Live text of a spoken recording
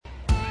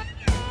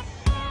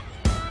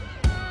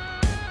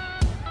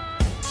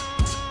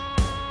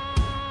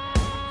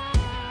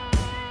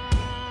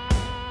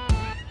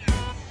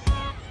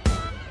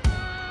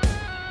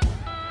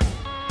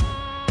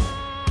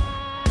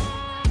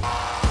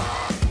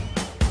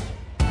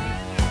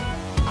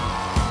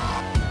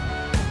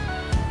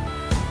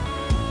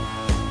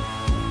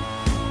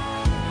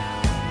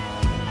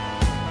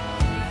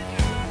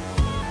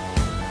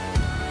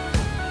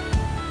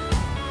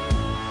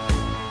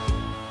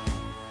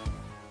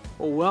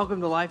Well, welcome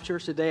to Life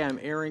Church today. I'm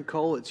Aaron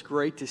Cole. It's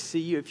great to see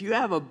you. If you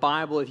have a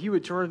Bible, if you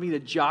would turn with me to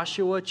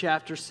Joshua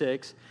chapter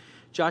 6.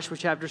 Joshua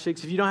chapter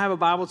 6. If you don't have a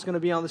Bible, it's going to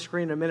be on the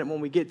screen in a minute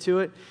when we get to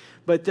it.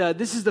 But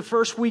this is the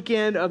first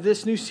weekend of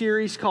this new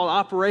series called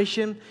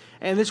Operation.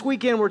 And this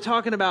weekend we're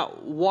talking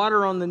about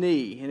water on the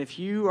knee. And if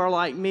you are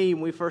like me,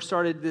 when we first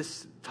started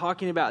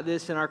talking about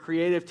this in our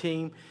creative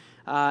team,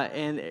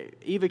 and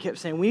Eva kept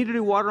saying, we need to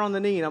do water on the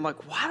knee. And I'm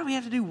like, why do we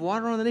have to do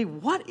water on the knee?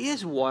 What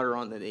is water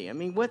on the knee? I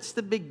mean, what's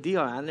the big deal?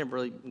 I never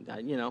really,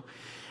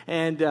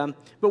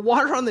 but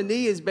water on the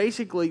knee is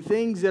basically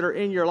things that are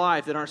in your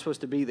life that aren't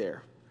supposed to be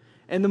there.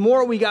 And the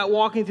more we got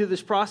walking through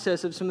this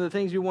process of some of the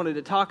things we wanted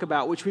to talk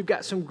about, which we've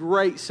got some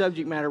great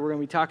subject matter we're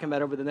going to be talking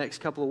about over the next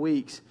couple of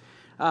weeks,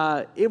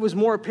 it was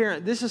more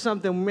apparent. This is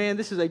something, man,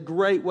 this is a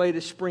great way to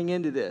spring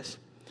into this.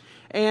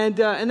 And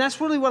that's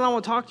really what I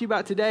want to talk to you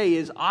about today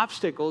is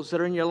obstacles that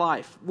are in your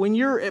life. When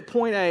you're at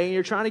point A and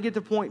you're trying to get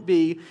to point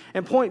B,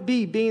 and point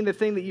B being the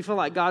thing that you feel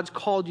like God's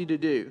called you to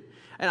do.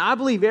 And I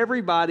believe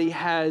everybody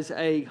has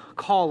a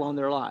call on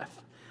their life.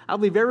 I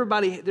believe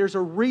there's a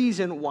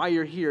reason why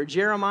you're here.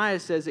 Jeremiah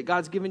says that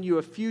God's given you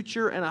a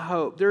future and a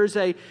hope.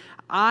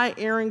 I,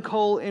 Aaron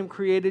Cole, am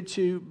created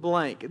to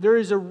blank. There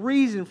is a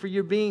reason for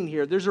you being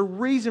here. There's a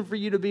reason for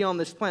you to be on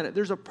this planet.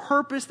 There's a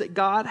purpose that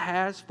God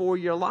has for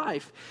your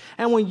life.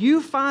 And when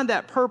you find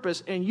that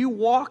purpose and you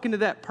walk into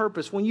that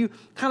purpose, when you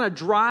kind of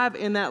drive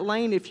in that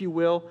lane, if you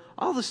will,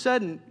 all of a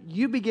sudden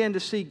you begin to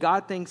see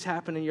God things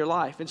happen in your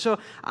life. And so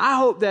I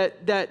hope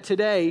that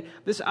today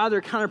this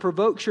either kind of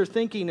provokes your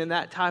thinking in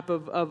that type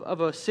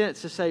of a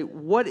sense to say,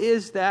 what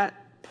is that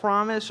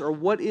promise, or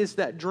what is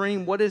that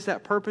dream, what is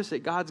that purpose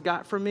that God's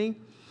got for me?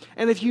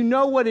 And if you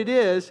know what it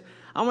is,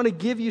 I'm going to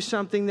give you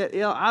something that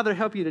will either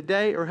help you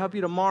today or help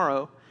you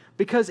tomorrow,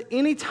 because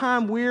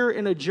anytime we're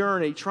in a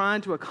journey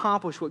trying to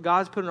accomplish what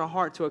God's put in our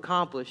heart to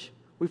accomplish,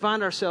 we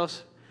find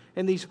ourselves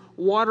in these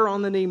water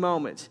on the knee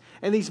moments,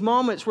 and these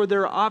moments where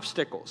there are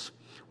obstacles,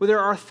 where there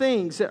are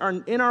things that are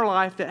in our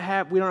life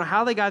we don't know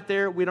how they got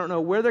there, we don't know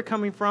where they're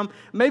coming from.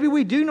 Maybe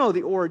we do know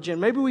the origin.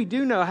 Maybe we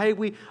do know, hey,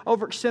 we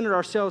overextended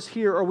ourselves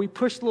here, or we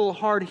pushed a little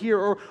hard here,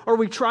 or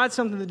we tried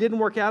something that didn't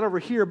work out over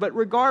here. But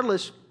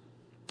regardless,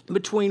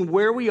 between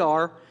where we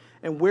are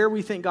and where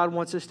we think God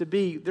wants us to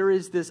be, there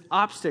is this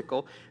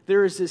obstacle.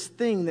 There is this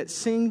thing that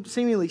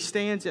seemingly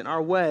stands in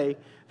our way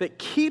that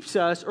keeps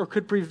us or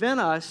could prevent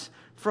us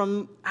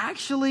from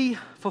actually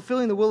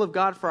fulfilling the will of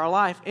God for our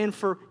life and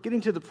for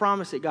getting to the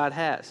promise that God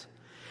has.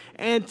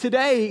 And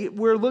today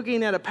we're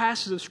looking at a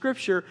passage of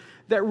Scripture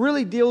that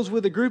really deals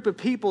with a group of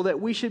people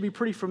that we should be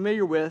pretty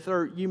familiar with,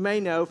 or you may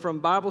know from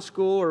Bible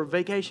school or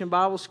vacation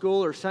Bible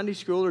school or Sunday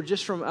school, or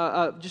just from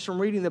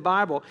reading the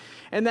Bible.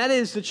 And that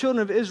is the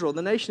children of Israel,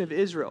 the nation of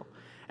Israel.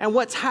 And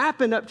what's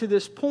happened up to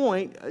this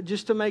point,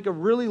 just to make a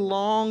really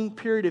long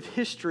period of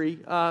history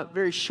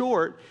very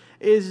short,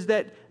 is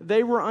that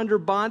they were under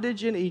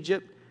bondage in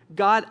Egypt.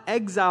 God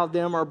exiled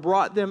them or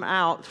brought them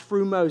out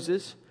through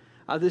Moses,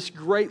 this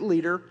great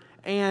leader.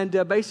 And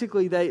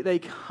basically they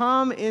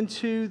come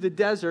into the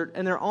desert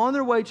and they're on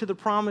their way to the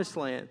promised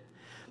land.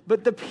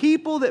 But the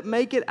people that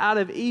make it out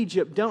of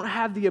Egypt don't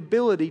have the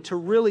ability to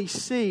really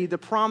see the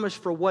promise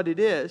for what it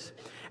is.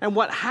 And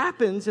what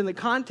happens in the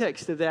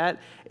context of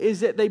that is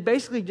that they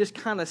basically just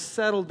kind of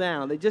settle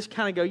down. They just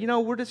kind of go,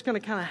 we're just going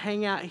to kind of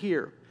hang out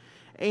here.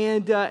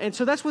 And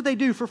so that's what they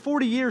do for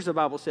 40 years, the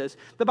Bible says.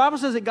 The Bible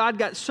says that God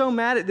got so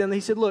mad at them that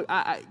he said, look,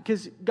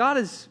 because God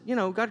is,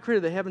 God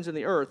created the heavens and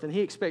the earth, and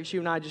he expects you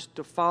and I just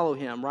to follow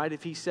him, right?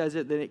 If he says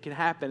it, then it can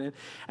happen.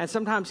 And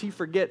sometimes he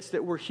forgets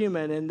that we're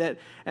human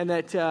and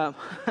that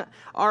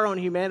our own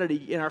humanity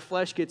in our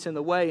flesh gets in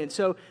the way. And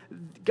so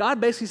God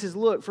basically says,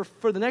 look,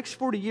 for the next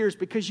 40 years,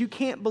 because you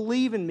can't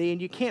believe in me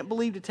and you can't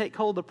believe to take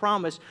hold of the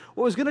promise,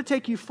 what was going to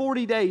take you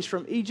 40 days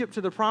from Egypt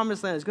to the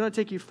promised land is going to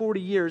take you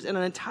 40 years, and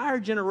an entire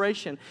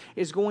generation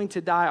is going to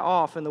die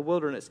off in the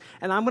wilderness.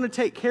 And I'm going to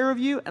take care of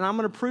you, and I'm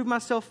going to prove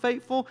myself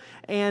faithful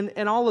and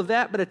all of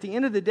that. But at the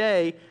end of the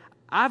day,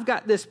 I've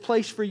got this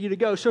place for you to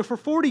go. So for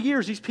 40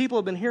 years, these people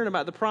have been hearing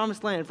about the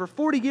promised land. For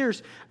 40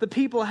 years, the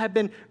people have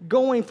been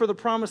going for the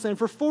promised land.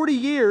 For 40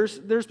 years,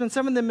 there's been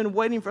some of them been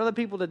waiting for other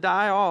people to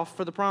die off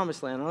for the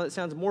promised land. I know that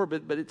sounds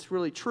morbid, but it's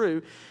really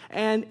true.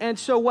 And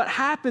so what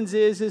happens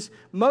is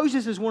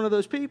Moses is one of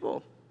those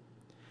people.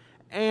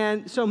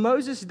 And so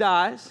Moses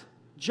dies.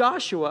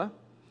 Joshua,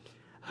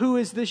 who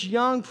is this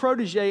young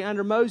protege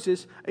under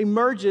Moses,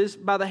 emerges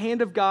by the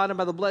hand of God and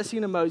by the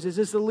blessing of Moses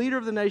as the leader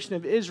of the nation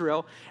of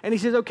Israel. And he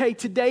says, okay,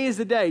 today is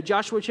the day.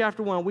 Joshua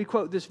chapter 1, we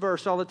quote this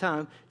verse all the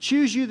time.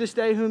 Choose you this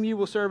day whom you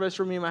will serve. As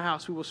for me and my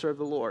house, we will serve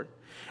the Lord.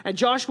 And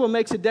Joshua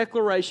makes a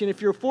declaration.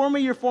 If you're for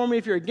me, you're for me.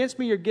 If you're against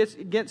me, you're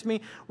against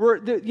me. We're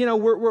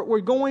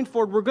going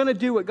forward. We're going to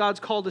do what God's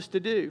called us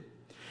to do.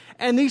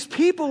 And these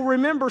people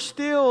remember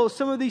still,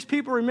 some of these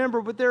people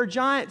remember, but there are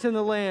giants in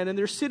the land and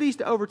there's cities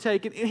to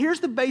overtake. And here's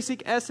the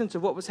basic essence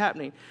of what was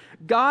happening.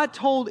 God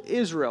told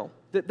Israel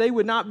that they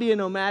would not be a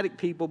nomadic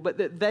people, but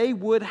that they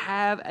would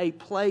have a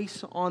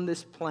place on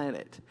this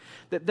planet,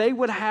 that they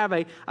would have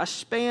a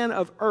span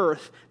of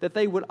earth that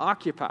they would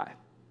occupy.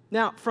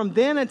 Now, from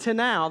then until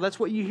now, that's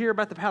what you hear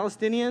about the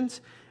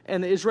Palestinians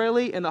and the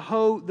Israeli and the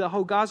whole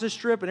Gaza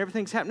Strip and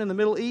everything's happening in the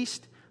Middle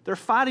East. They're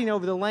fighting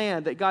over the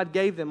land that God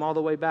gave them all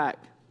the way back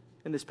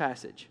in this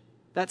passage.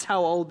 That's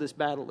how old this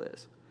battle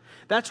is.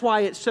 That's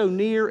why it's so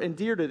near and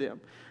dear to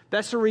them.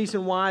 That's the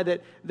reason why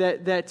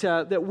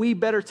that we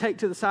better take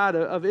to the side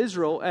of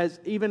Israel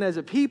even as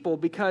a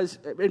people,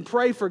 and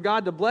pray for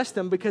God to bless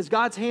them, because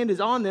God's hand is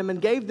on them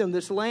and gave them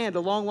this land a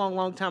long, long,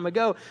 long time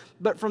ago.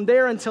 But from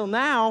there until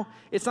now,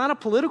 it's not a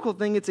political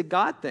thing; it's a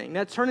God thing.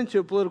 That's turned into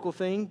a political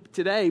thing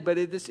today, but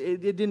it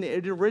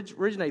didn't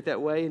originate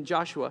that way. In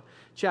Joshua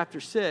chapter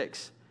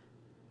 6,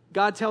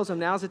 God tells them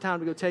now's the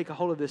time to go take a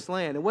hold of this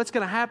land. And what's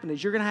going to happen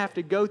is you're going to have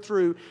to go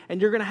through, and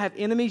you're going to have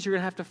enemies you're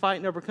going to have to fight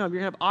and overcome.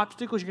 You're going to have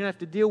obstacles you're going to have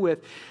to deal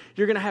with.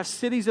 You're going to have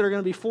cities that are going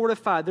to be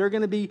fortified. There are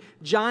going to be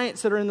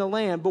giants that are in the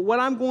land. But what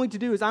I'm going to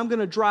do is I'm going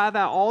to drive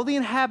out all the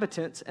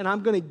inhabitants, and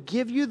I'm going to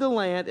give you the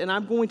land, and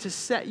I'm going to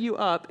set you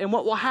up. And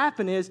what will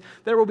happen is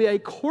there will be a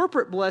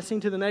corporate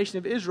blessing to the nation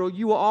of Israel.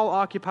 You will all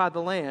occupy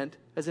the land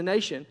as a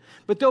nation,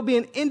 but there'll be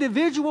an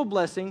individual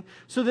blessing,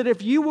 so that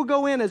if you will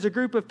go in as a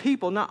group of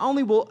people, not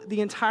only will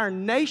the entire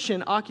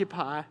nation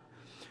occupy,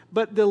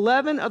 but the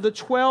 11 of the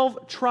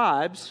 12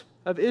 tribes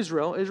of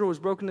Israel was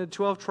broken into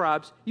 12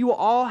 tribes, you will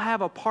all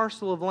have a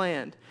parcel of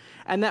land.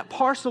 And that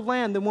parcel of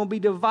land then will be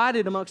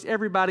divided amongst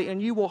everybody,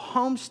 and you will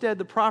homestead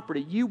the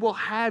property. You will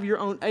have your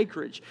own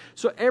acreage.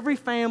 So every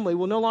family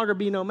will no longer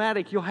be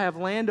nomadic. You'll have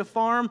land to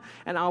farm,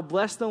 and I'll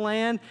bless the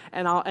land,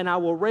 and I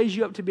will raise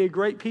you up to be a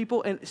great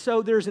people. And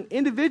so there's an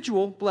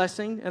individual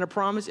blessing and a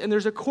promise, and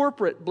there's a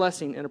corporate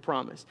blessing and a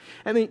promise.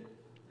 I mean,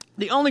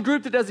 the only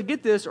group that doesn't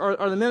get this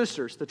are the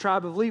ministers, the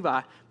tribe of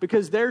Levi,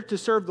 because they're to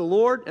serve the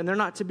Lord, and they're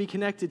not to be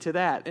connected to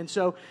that. And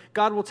so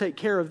God will take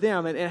care of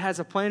them, and it has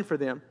a plan for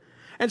them.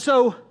 And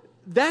so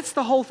that's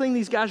the whole thing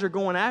these guys are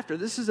going after.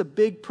 This is a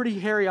big, pretty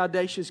hairy,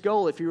 audacious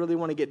goal if you really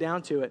want to get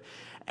down to it.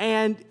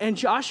 And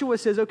Joshua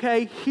says,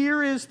 okay,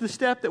 here is the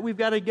step that we've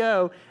got to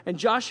go. And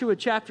Joshua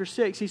chapter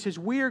 6, he says,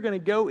 we are going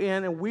to go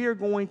in and we are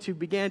going to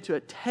begin to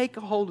take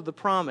a hold of the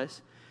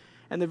promise.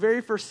 And the very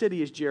first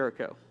city is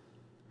Jericho.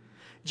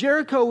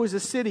 Jericho was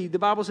a city, the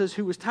Bible says,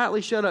 who was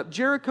tightly shut up.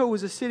 Jericho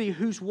was a city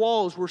whose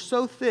walls were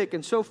so thick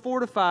and so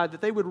fortified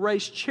that they would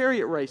race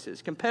chariot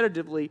races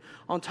competitively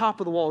on top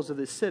of the walls of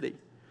this city.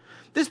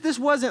 This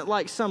wasn't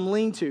like some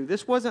lean-to.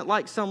 This wasn't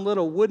like some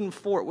little wooden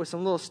fort with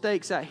some little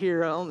stakes out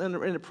here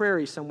in the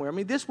prairie somewhere. I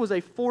mean, this was a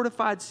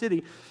fortified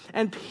city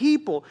and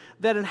people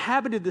that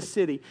inhabited the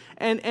city.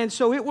 And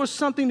so it was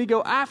something to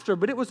go after,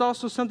 but it was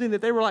also something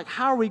that they were like,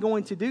 how are we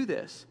going to do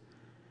this?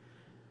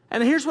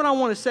 And here's what I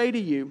want to say to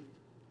you,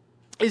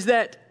 is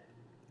that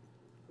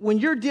when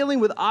you're dealing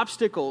with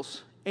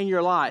obstacles in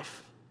your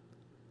life,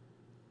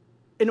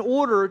 in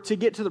order to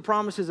get to the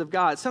promises of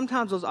God,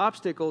 sometimes those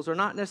obstacles are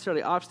not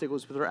necessarily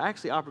obstacles, but they're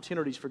actually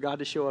opportunities for God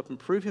to show up and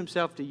prove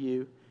himself to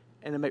you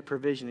and to make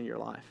provision in your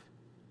life.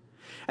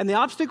 And the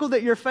obstacle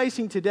that you're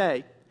facing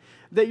today,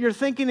 that you're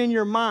thinking in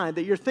your mind,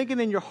 that you're thinking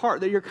in your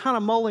heart, that you're kind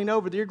of mulling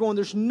over, that you're going,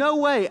 there's no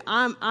way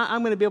I'm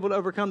going to be able to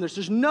overcome this.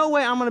 There's no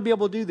way I'm going to be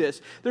able to do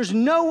this. There's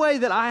no way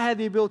that I had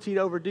the ability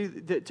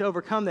to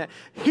overcome that.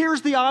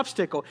 Here's the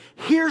obstacle.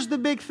 Here's the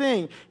big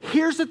thing.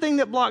 Here's the thing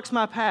that blocks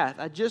my path.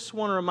 I just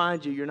want to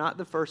remind you, you're not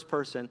the first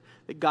person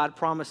that God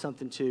promised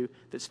something to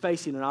that's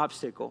facing an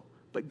obstacle.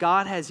 But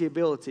God has the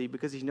ability,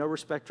 because he's no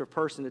respecter of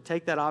person, to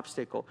take that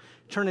obstacle,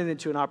 turn it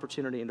into an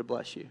opportunity, and to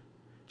bless you.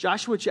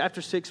 Joshua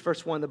chapter 6,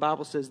 verse 1, the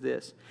Bible says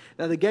this.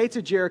 Now the gates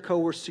of Jericho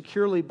were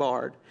securely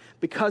barred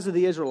because of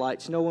the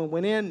Israelites. No one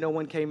went in, no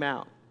one came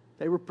out.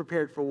 They were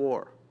prepared for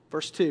war.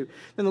 Verse 2,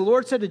 then the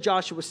Lord said to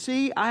Joshua,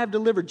 see, I have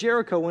delivered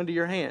Jericho into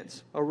your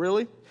hands. Oh,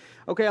 really?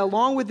 Okay,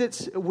 along with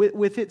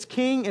its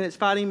king and its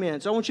fighting men.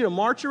 So I want you to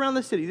march around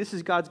the city. This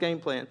is God's game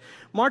plan.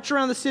 March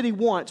around the city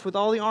once with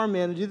all the armed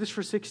men and do this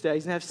for 6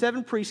 days. And have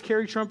 7 priests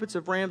carry trumpets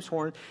of ram's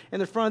horn in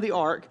the front of the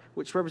ark,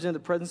 which represent the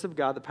presence of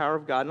God, the power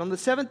of God. And on the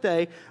 7th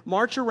day,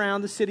 march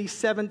around the city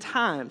 7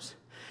 times.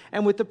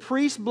 And with the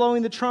priests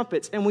blowing the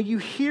trumpets. And when you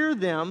hear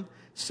them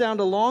sound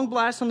a long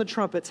blast on the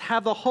trumpets,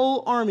 have the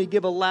whole army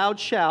give a loud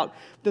shout.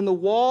 Then the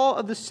wall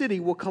of the city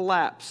will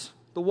collapse.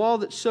 The wall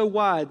that's so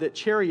wide that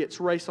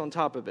chariots race on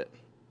top of it.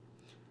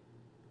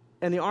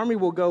 And the army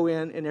will go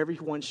in and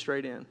everyone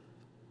straight in.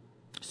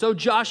 So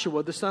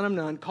Joshua, the son of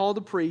Nun, called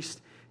the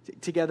priests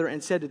together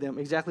and said to them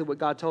exactly what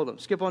God told him.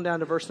 Skip on down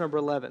to verse number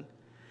 11.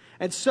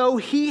 And so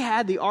he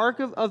had the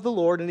ark of the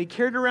Lord, and he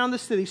carried around the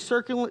city,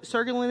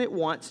 circling it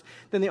once.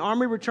 Then the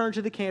army returned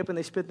to the camp, and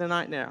they spent the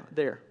night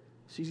there.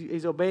 So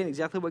he's obeying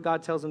exactly what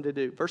God tells him to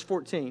do. Verse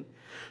 14.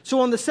 So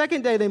on the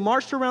 2nd day, they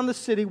marched around the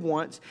city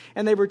once,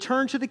 and they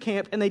returned to the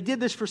camp, and they did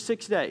this for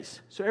 6 days.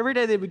 So every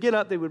day they would get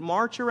up, they would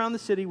march around the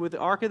city with the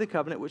Ark of the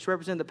Covenant, which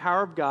represented the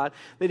power of God.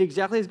 They did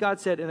exactly as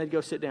God said, and they'd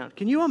go sit down.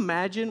 Can you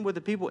imagine what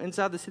the people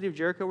inside the city of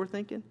Jericho were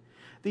thinking?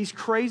 These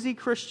crazy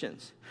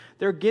Christians,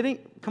 they're getting,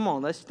 come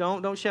on,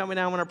 don't shout me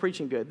down when I'm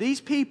preaching good.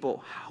 These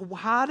people,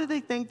 how do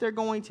they think they're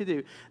going to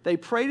do? They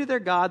pray to their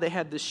God. They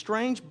have this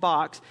strange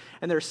box,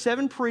 and there are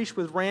 7 priests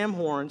with ram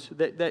horns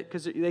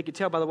because they could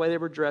tell by the way they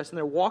were dressed, and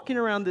they're walking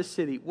around this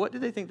city. What do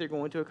they think they're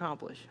going to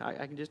accomplish?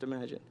 I can just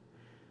imagine.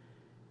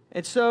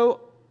 And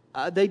so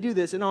they do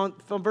this, and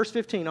from verse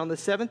 15, on the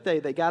 7th day,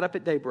 they got up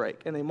at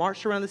daybreak, and they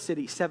marched around the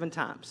city 7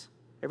 times.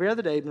 Every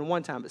other day, even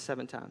one time, but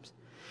 7 times.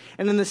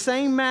 And in the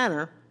same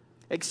manner,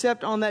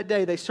 except on that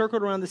day, they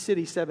circled around the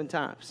city 7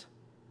 times.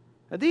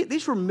 Now,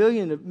 these were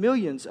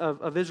millions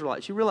of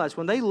Israelites. You realize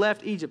when they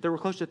left Egypt, there were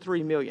close to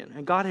 3 million,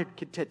 and God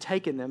had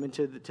taken them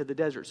into the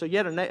desert. So you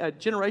had a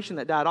generation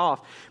that died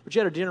off, but you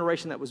had a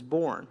generation that was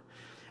born.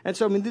 And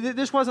so, I mean,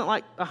 this wasn't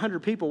like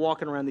 100 people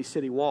walking around these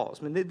city walls.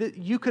 I mean,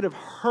 you could have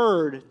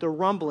heard the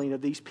rumbling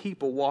of these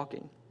people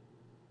walking.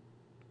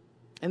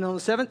 And on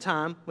the 7th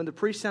time, when the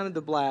priest sounded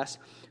the blast,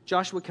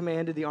 Joshua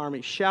commanded the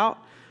army, "Shout,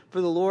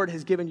 for the Lord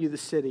has given you the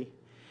city.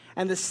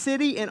 And the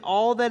city and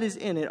all that is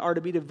in it are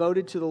to be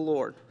devoted to the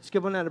Lord."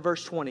 Skip on down to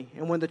verse 20.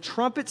 "And when the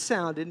trumpet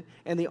sounded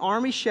and the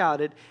army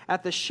shouted,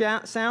 at the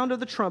sound of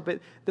the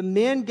trumpet, the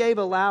men gave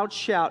a loud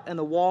shout and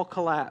the wall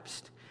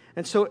collapsed.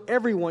 And so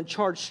everyone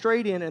charged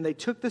straight in, and they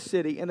took the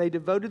city, and they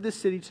devoted the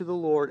city to the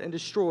Lord and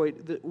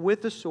destroyed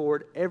with the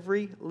sword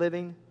every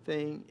living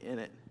thing in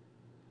it."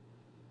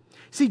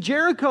 See,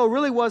 Jericho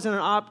really wasn't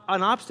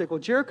an obstacle.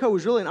 Jericho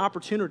was really an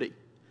opportunity.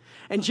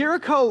 And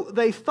Jericho,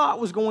 they thought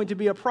was going to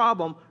be a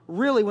problem.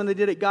 Really, when they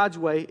did it God's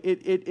way,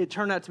 it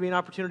turned out to be an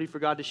opportunity for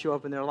God to show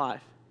up in their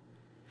life.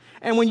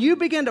 And when you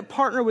begin to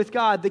partner with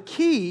God, the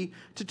key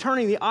to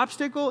turning the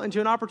obstacle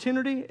into an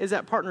opportunity is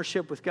that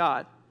partnership with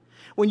God.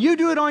 When you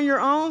do it on your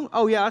own,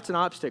 oh yeah, it's an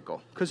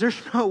obstacle because there's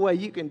no way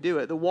you can do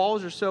it. The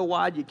walls are so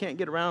wide you can't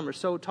get around them. They're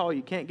so tall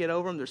you can't get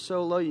over them. They're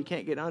so low you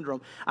can't get under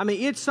them. I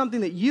mean, it's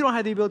something that you don't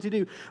have the ability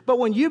to do. But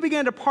when you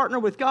begin to partner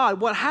with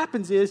God, what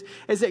happens is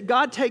that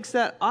God takes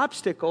that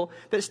obstacle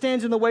that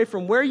stands in the way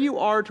from where you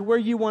are to where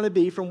you want to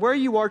be, from where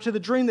you are to the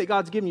dream that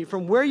God's given you,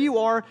 from where you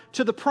are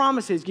to the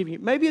promise He's given you.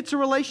 Maybe it's a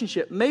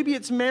relationship. Maybe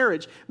it's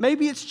marriage.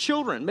 Maybe it's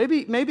children.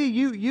 Maybe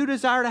you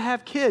desire to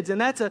have kids, and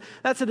that's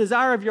a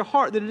desire of your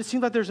heart that it just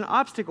seems like there's an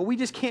obstacle. We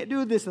just can't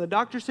do this, and the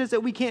doctor says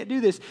that we can't do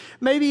this.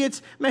 Maybe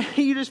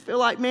you just feel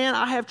like, man,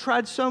 I have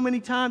tried so many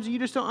times, and you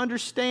just don't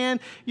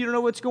understand. You don't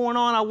know what's going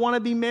on. I want to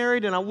be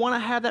married, and I want to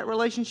have that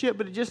relationship,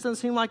 but it just doesn't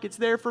seem like it's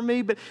there for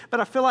me. But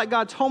I feel like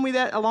God told me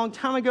that a long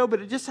time ago,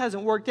 but it just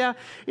hasn't worked out.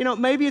 You know,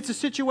 maybe it's a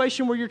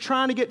situation where you're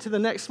trying to get to the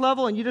next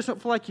level, and you just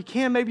don't feel like you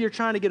can. Maybe you're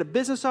trying to get a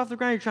business off the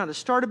ground. You're trying to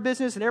start a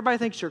business, and everybody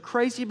thinks you're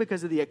crazy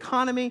because of the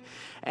economy.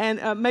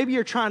 And maybe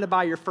you're trying to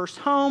buy your first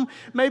home.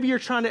 Maybe you're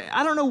trying to,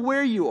 I don't know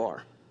where you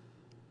are.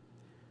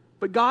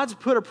 But God's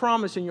put a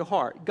promise in your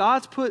heart.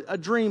 God's put a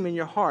dream in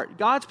your heart.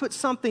 God's put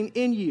something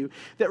in you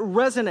that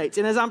resonates.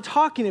 And as I'm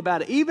talking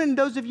about it, even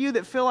those of you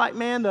that feel like,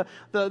 man,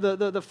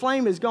 the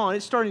flame is gone,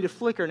 it's starting to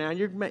flicker now. And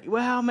you're,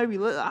 well, maybe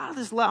I'll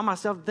just allow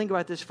myself to think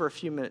about this for a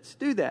few minutes.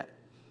 Do that.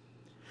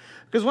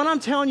 Because what I'm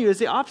telling you is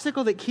the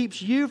obstacle that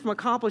keeps you from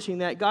accomplishing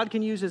that, God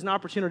can use as an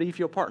opportunity if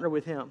you'll partner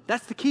with Him.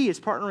 That's the key, is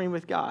partnering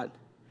with God.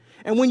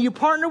 And when you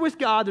partner with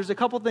God, there's a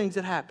couple things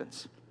that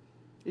happens.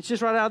 It's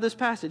just right out of this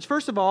passage.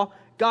 First of all,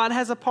 God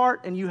has a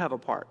part and you have a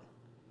part.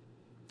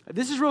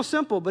 This is real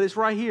simple, but it's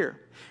right here.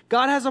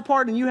 God has a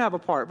part and you have a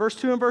part. Verse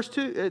 2 and verse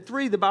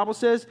 3, the Bible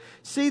says,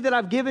 "See that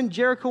I've given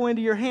Jericho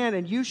into your hand,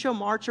 and you shall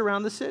march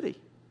around the city."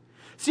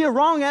 See, a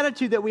wrong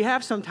attitude that we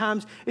have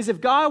sometimes is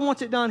if God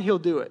wants it done, He'll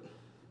do it.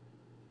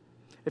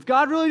 If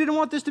God really didn't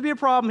want this to be a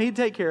problem, He'd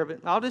take care of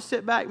it. I'll just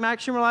sit back,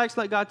 max and relax,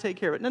 let God take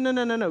care of it.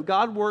 No.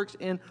 God works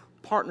in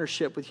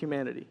partnership with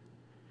humanity.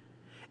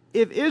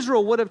 If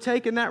Israel would have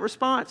taken that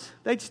response,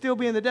 they'd still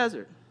be in the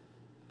desert.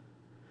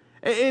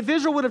 If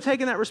Israel would have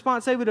taken that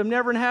response, they would have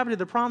never inhabited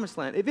the promised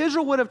land. If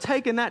Israel would have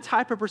taken that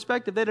type of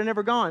perspective, they'd have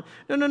never gone.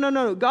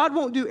 No. God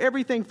won't do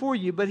everything for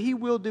you, but He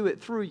will do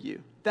it through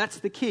you. That's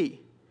the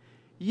key.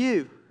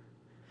 You.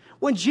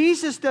 When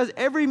Jesus does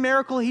every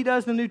miracle He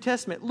does in the New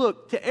Testament,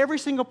 look, to every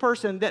single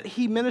person that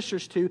He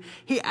ministers to,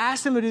 He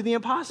asks them to do the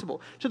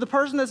impossible. To the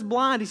person that's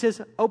blind, He says,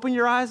 open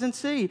your eyes and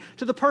see.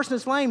 To the person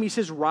that's lame, He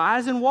says,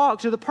 rise and walk.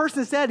 To the person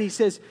that's dead, He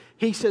says,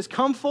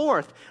 come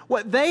forth.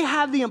 What they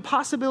have the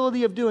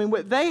impossibility of doing,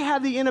 what they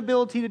have the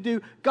inability to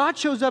do, God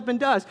shows up and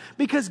does.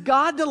 Because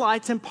God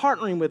delights in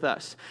partnering with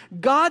us.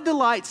 God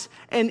delights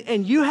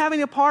in you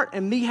having a part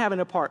and me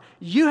having a part.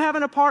 You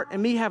having a part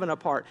and me having a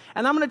part.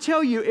 And I'm going to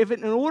tell you,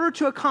 in order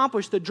to accomplish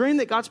the dream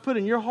that God's put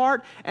in your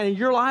heart and in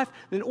your life,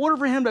 in order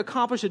for Him to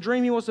accomplish the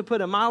dream He wants to put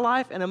in my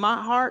life and in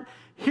my heart,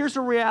 here's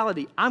the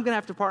reality. I'm going to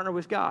have to partner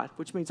with God,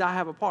 which means I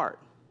have a part.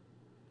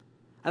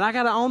 And I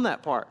got to own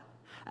that part.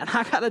 And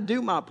I got to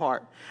do my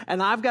part.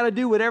 And I've got to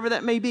do whatever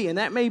that may be. And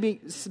that may be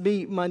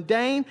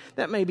mundane.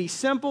 That may be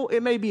simple.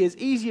 It may be as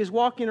easy as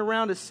walking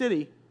around a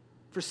city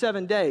for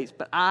 7 days.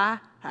 But I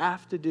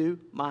have to do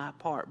my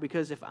part.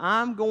 Because if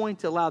I'm going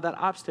to allow that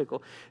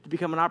obstacle to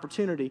become an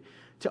opportunity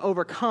to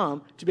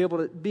overcome, to be able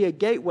to be a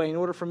gateway in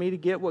order for me to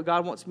get what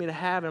God wants me to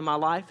have in my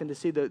life and to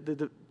see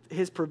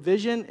his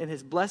provision and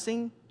his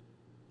blessing,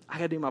 I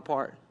got to do my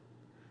part.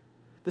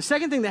 The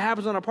second thing that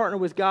happens when I partner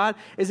with God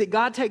is that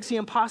God takes the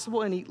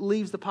impossible and he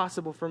leaves the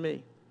possible for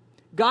me.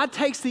 God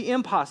takes the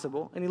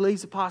impossible and he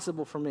leaves the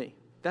possible for me.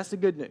 That's the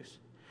good news.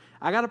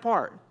 I got a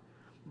part,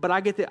 but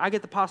I get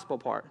the possible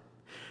part.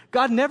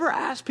 God never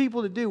asked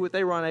people to do what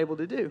they were unable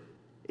to do,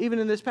 even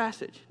in this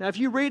passage. Now, if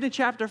you read in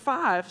chapter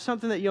 5,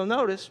 something that you'll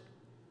notice,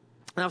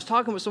 and I was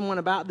talking with someone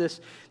about this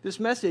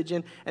message,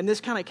 and this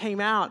kind of came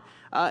out,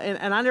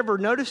 and I never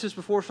noticed this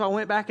before, so I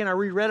went back and I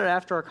reread it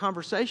after our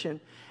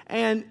conversation.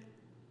 And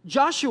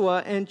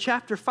Joshua in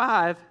chapter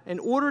 5, in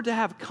order to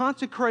have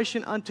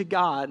consecration unto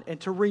God and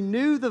to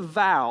renew the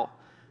vow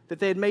that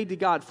they had made to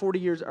God 40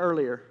 years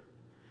earlier,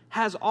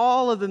 has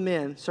all of the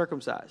men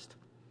circumcised.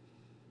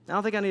 I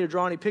don't think I need to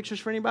draw any pictures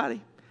for anybody,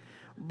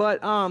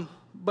 but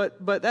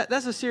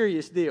that's a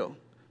serious deal.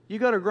 You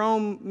go to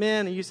grown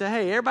men and you say,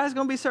 hey, everybody's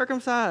going to be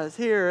circumcised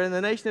here in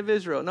the nation of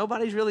Israel.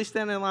 Nobody's really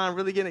standing in line,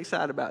 really getting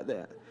excited about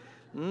that.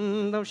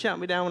 Don't shout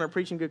me down when I'm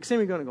preaching good. Because some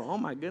of you are going to go, oh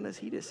my goodness,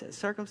 he just said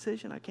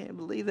circumcision. I can't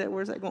believe that.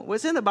 Where's that going? Well,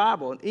 it's in the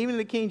Bible, even in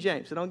the King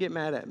James, so don't get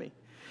mad at me.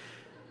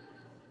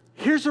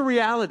 Here's the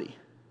reality.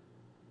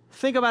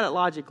 Think about it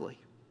logically.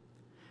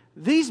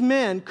 These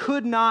men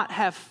could not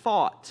have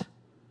fought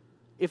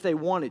if they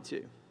wanted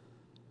to.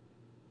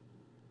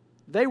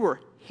 They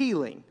were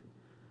healing.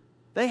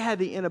 They had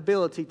the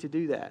inability to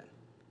do that.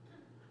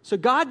 So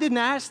God didn't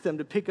ask them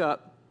to pick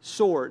up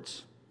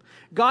swords.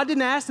 God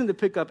didn't ask them to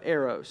pick up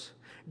arrows.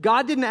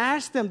 God didn't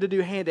ask them to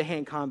do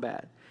hand-to-hand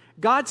combat.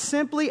 God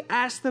simply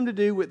asked them to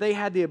do what they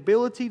had the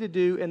ability to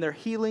do in their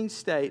healing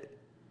state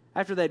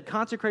after they'd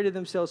consecrated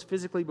themselves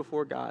physically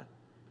before God,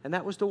 and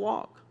that was to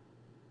walk.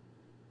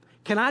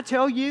 Can I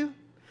tell you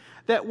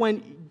that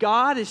when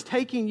God is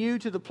taking you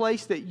to the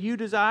place that you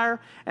desire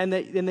and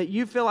that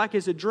you feel like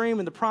is a dream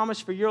and the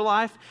promise for your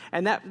life,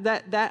 and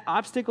that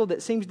obstacle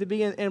that seems to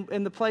be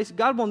in the place,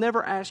 God will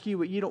never ask you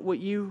what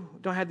you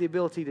don't have the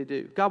ability to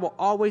do. God will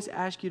always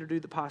ask you to do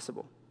the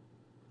possible.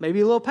 Maybe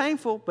a little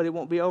painful, but it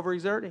won't be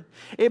overexerting.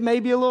 It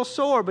may be a little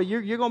sore, but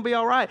you're going to be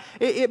all right.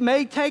 It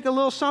may take a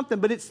little something,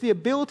 but it's the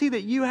ability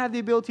that you have the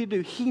ability to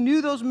do. He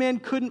knew those men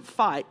couldn't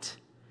fight,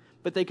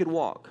 but they could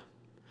walk.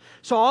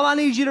 So all I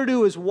need you to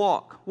do is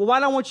walk. Well, why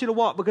do I want you to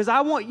walk? Because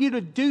I want you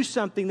to do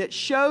something that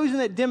shows and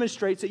that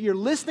demonstrates that you're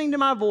listening to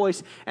my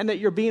voice and that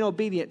you're being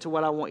obedient to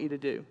what I want you to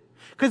do.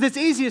 Because it's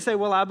easy to say,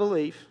 well, I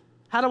believe.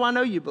 How do I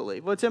know you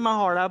believe? Well, it's in my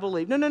heart. I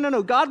believe.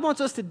 No. God wants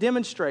us to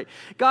demonstrate.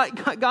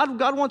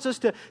 God wants us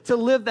to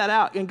live that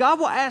out. And God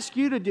will ask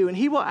you to do, and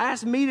he will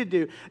ask me to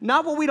do,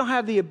 not what we don't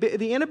have the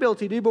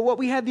inability to do, but what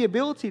we have the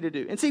ability to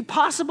do. And see,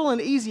 possible and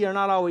easy are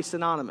not always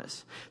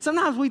synonymous.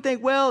 Sometimes we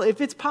think, well,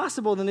 if it's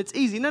possible, then it's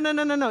easy. No.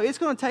 It's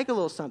going to take a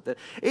little something.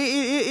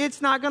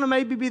 It's not going to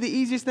maybe be the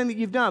easiest thing that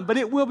you've done, but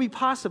it will be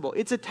possible.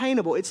 It's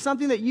attainable. It's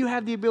something that you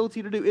have the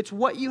ability to do. It's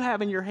what you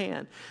have in your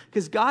hand.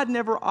 Because God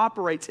never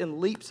operates in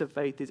leaps of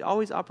faith. He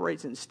always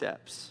operates in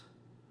steps.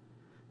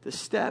 The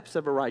steps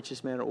of a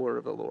righteous man are ordered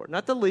of the Lord.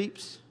 Not the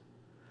leaps.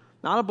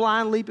 Not a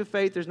blind leap of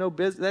faith. There's no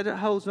business. That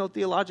holds no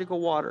theological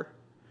water.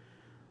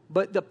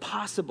 But the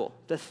possible.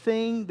 The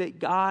thing that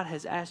God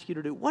has asked you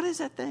to do. What is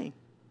that thing?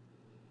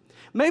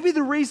 Maybe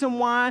the reason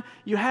why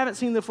you haven't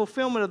seen the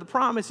fulfillment of the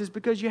promise is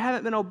because you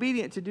haven't been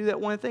obedient to do that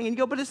one thing. And you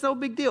go, but it's no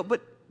big deal.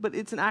 But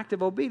it's an act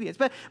of obedience.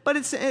 But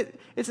it's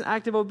an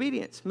act of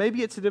obedience.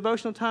 Maybe it's a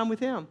devotional time with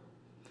him.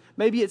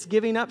 Maybe it's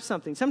giving up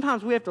something.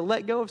 Sometimes we have to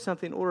let go of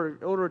something in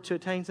order to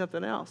attain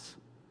something else.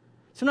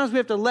 Sometimes we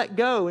have to let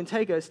go and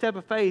take a step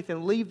of faith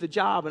and leave the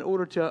job in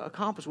order to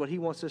accomplish what he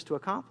wants us to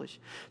accomplish.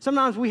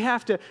 Sometimes we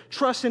have to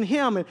trust in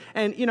him.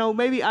 And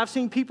maybe I've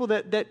seen people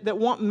that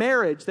want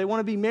marriage. They want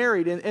to be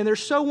married. And they're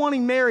so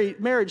wanting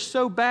marriage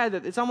so bad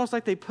that it's almost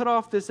like they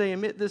they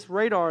emit this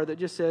radar that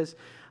just says,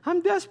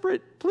 I'm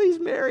desperate. Please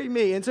marry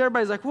me. And so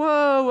everybody's like,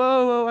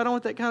 whoa, I don't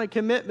want that kind of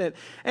commitment.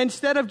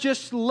 Instead of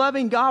just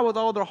loving God with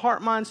all their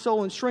heart, mind,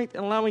 soul, and strength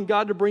and allowing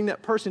God to bring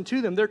that person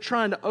to them, they're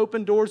trying to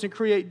open doors and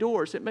create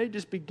doors. It may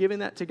just be giving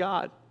that to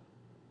God.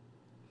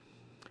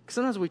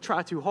 Sometimes we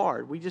try too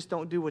hard. We just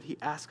don't do what he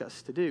asks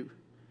us to do.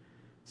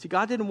 See,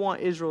 God didn't want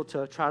Israel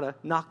to try to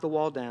knock the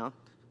wall down.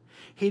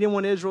 He didn't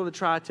want Israel to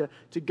try to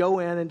go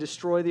in and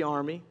destroy the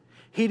army.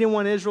 He didn't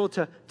want Israel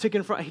to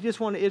confront. He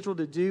just wanted Israel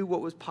to do what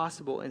was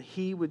possible, and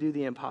he would do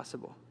the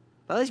impossible.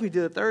 That leads me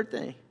to the third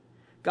thing.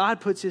 God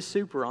puts his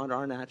super onto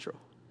our natural.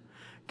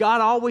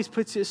 God always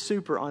puts his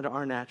super onto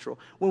our natural.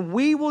 When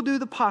we will do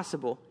the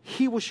possible,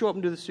 he will show up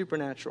and do the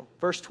supernatural.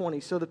 Verse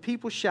 20, so the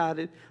people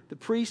shouted, the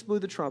priest blew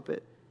the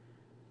trumpet,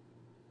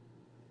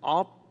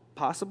 all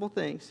possible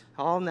things,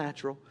 all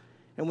natural.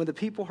 And when the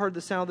people heard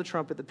the sound of the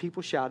trumpet, the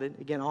people shouted,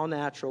 again, all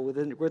natural,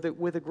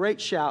 with a great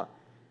shout.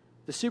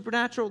 The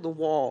supernatural, the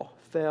wall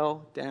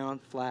fell down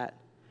flat,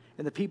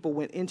 and the people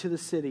went into the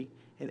city,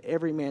 and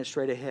every man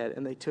straight ahead,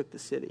 and they took the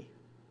city.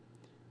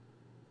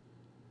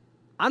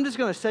 I'm just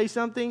going to say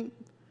something,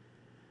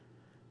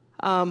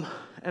 and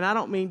I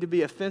don't mean to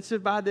be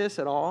offensive by this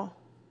at all,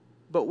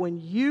 but when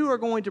you are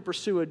going to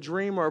pursue a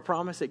dream or a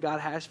promise that God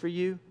has for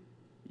you,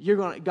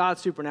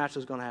 God's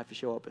supernatural is going to have to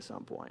show up at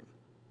some point.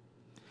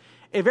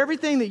 If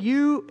everything that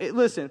you,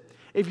 listen,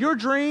 if your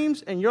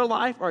dreams and your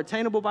life are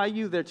attainable by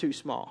you, they're too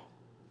small.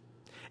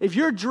 If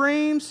your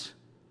dreams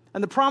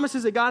and the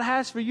promises that God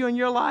has for you in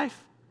your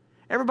life,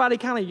 everybody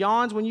kind of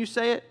yawns when you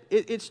say it,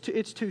 it's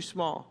too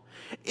small.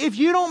 If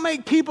you don't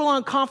make people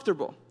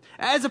uncomfortable,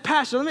 as a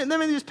pastor, let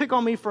me just pick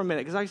on me for a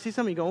minute, because I see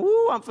some of you going,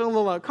 ooh, I'm feeling a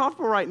little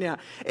uncomfortable right now.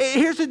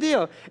 Here's the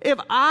deal.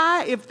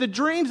 If the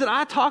dreams that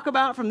I talk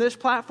about from this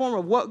platform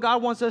of what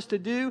God wants us to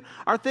do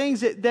are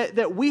things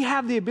that we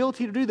have the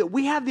ability to do, that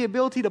we have the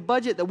ability to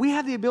budget, that we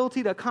have the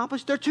ability to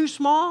accomplish, they're too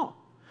small.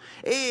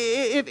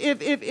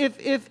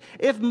 If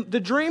the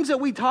dreams that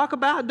we talk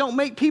about don't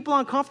make people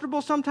uncomfortable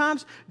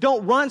sometimes,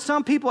 don't run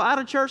some people out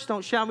of church,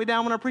 don't shout me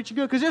down when I preach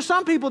good, because there's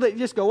some people that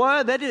just go,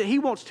 well, he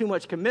wants too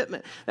much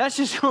commitment. That's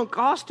just going to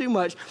cost too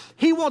much.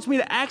 He wants me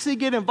to actually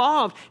get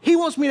involved. He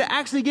wants me to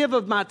actually give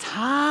of my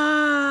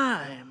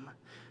time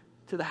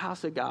to the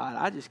house of God.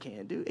 I just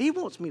can't do it. He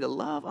wants me to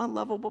love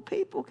unlovable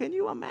people. Can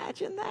you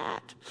imagine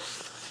that?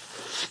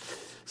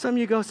 Some of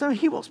you go,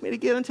 he wants me to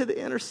get into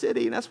the inner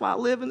city, and that's why I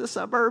live in the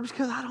suburbs,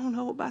 because I don't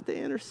know about the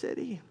inner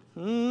city.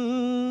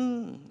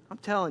 I'm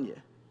telling you.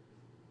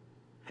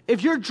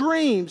 If your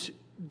dreams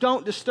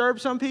don't disturb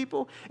some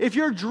people, if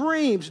your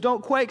dreams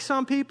don't quake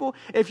some people,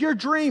 if your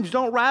dreams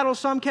don't rattle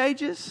some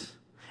cages,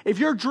 if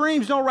your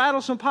dreams don't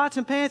rattle some pots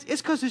and pans,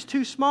 it's because it's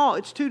too small,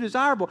 it's too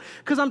desirable.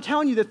 Because I'm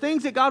telling you, the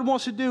things that God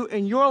wants to do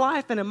in your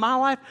life and in my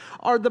life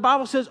the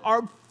Bible says,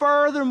 are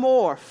farther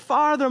more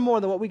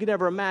than what we could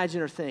ever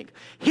imagine or think.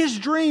 His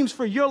dreams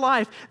for your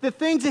life, the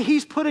things that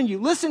He's put in you,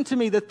 listen to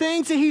me, the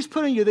things that He's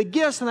put in you, the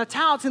gifts and the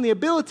talents and the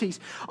abilities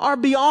are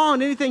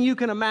beyond anything you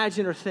can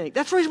imagine or think.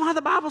 That's the reason why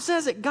the Bible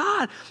says that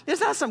God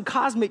is not some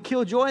cosmic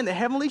killjoy in the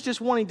heavenlies just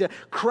wanting to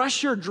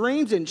crush your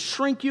dreams and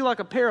shrink you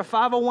like a pair of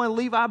 501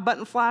 Levi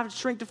button fly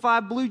shrink to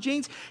 5 blue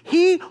jeans.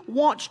 He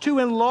wants to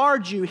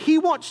enlarge you. He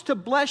wants to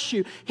bless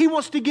you. He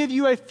wants to give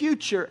you a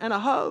future and a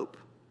hope.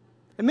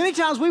 And many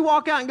times we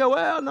walk out and go,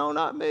 well, no,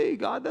 not me.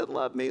 God doesn't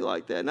love me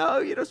like that. No,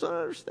 you just don't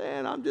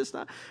understand. I'm just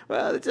not,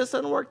 well, it just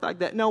doesn't work like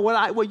that. No,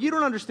 what you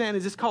don't understand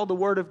is it's called the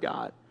Word of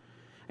God.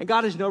 And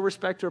God is no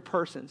respecter of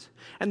persons.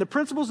 And the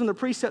principles and the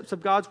precepts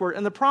of God's Word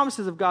and the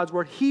promises of God's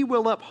Word, He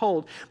will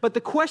uphold. But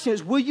the question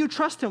is, will you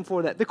trust Him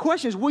for that? The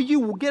question is, will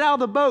you get out of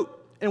the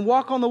boat and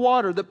walk on the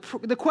water?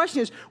 The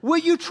question is, will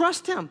you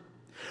trust Him?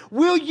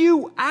 Will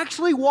you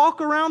actually walk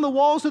around the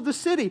walls of the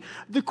city?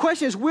 The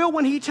question is,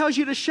 when He tells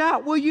you to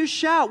shout, will you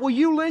shout? Will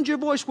you lend your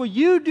voice? Will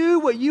you do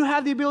what you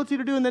have the ability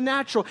to do in the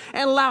natural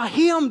and allow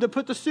Him to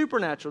put the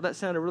supernatural? That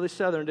sounded really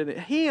southern, didn't it?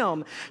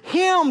 Him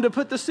to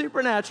put the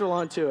supernatural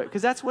onto it,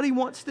 because that's what He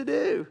wants to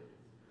do.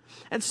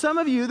 And some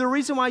of you, the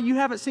reason why you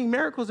haven't seen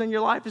miracles in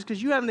your life is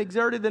because you haven't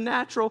exerted the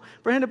natural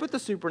for Him to put the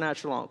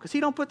supernatural on. Because He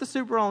don't put the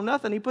super on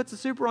nothing. He puts the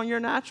super on your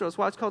natural. That's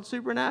why it's called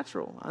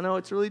supernatural. I know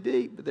it's really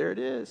deep, but there it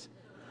is.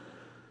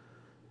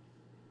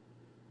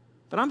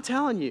 But I'm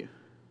telling you,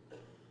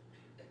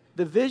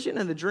 the vision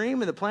and the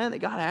dream and the plan that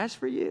God has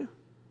for you,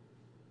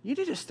 you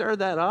need to stir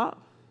that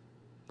up.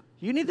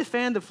 You need to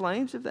fan the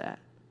flames of that,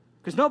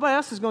 because nobody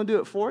else is going to do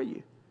it for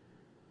you.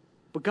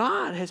 But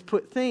God has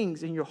put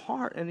things in your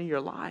heart and in your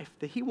life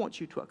that He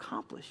wants you to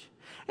accomplish.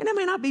 And it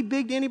may not be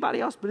big to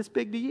anybody else, but it's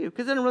big to you,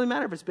 because it doesn't really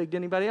matter if it's big to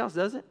anybody else,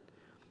 does it?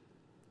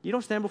 You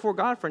don't stand before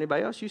God for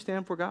anybody else. You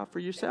stand before God for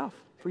yourself,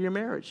 for your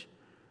marriage,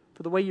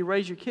 for the way you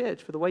raise your kids,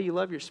 for the way you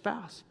love your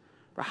spouse,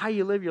 for how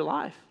you live your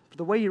life, for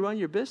the way you run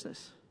your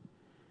business.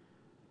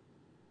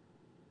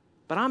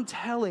 But I'm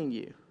telling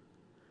you,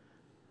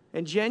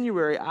 in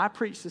January, I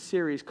preached a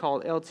series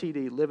called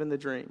LTD, Living the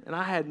Dream. And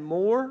I had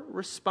more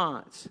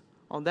response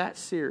on that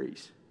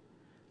series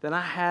than I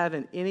have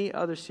in any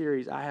other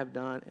series I have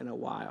done in a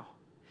while.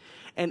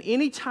 And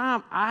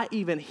anytime I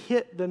even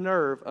hit the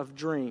nerve of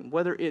dream,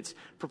 whether it's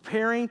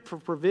preparing for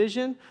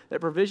provision,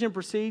 that preparation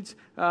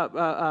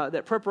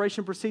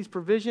precedes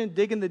provision,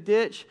 digging the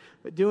ditch,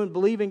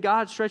 believing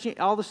God, stretching,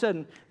 all of a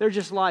sudden, they're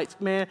just lights,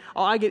 man.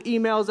 Oh, I get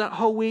emails that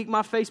whole week.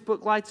 My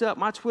Facebook lights up.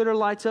 My Twitter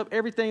lights up.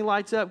 Everything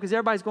lights up, because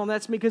everybody's going,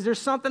 that's me. Because there's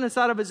something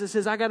inside of us that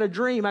says, I got a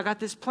dream. I got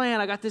this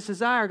plan. I got this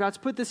desire. God's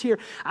put this here.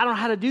 I don't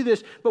know how to do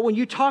this. But when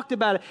you talked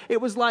about it,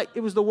 it was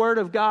the Word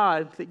of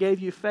God that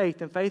gave you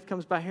faith. And faith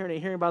comes by hearing, and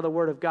hearing by the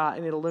Word of God.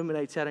 And it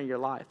illuminates that in your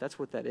life. That's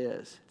what that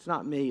is. It's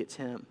not me. It's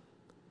Him.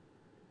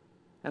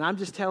 And I'm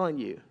just telling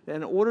you that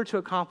in order to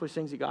accomplish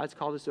things that God's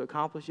called us to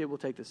accomplish, it will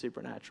take the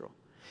supernatural.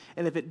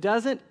 And if it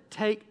doesn't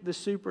take the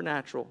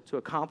supernatural to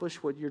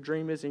accomplish what your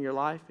dream is in your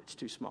life, it's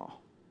too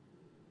small.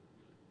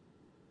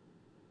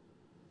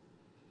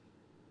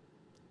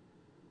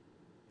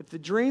 If the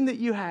dream that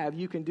you have,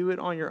 you can do it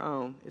on your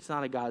own, it's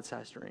not a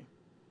God-sized dream.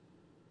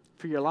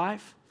 For your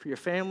life, for your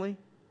family,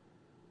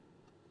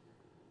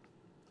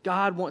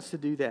 God wants to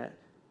do that.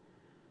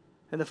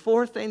 And the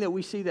fourth thing that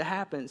we see that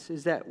happens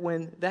is that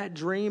when that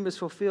dream is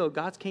fulfilled,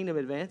 God's kingdom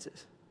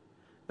advances.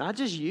 Not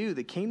just you,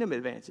 the kingdom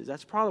advances.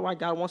 That's probably why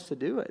God wants to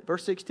do it.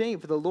 Verse 16,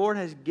 for the Lord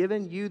has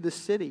given you the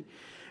city.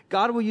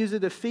 God will use the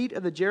defeat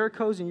of the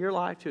Jerichos in your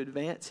life to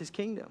advance His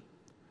kingdom.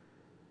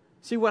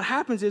 See, what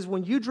happens is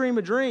when you dream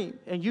a dream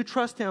and you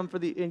trust Him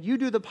and you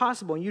do the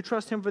possible and you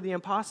trust Him for the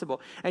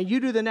impossible and you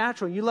do the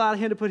natural and you allow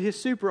Him to put His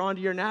super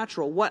onto your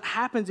natural, what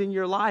happens in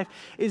your life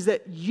is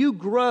that you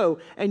grow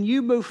and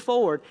you move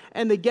forward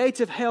and the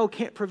gates of hell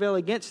can't prevail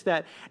against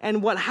that.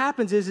 And what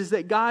happens is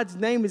that God's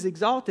name is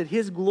exalted.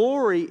 His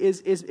glory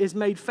is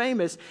made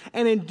famous.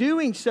 And in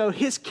doing so,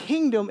 His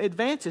kingdom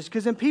advances.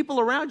 Because then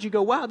people around you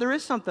go, wow, there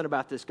is something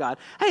about this God.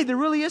 Hey, there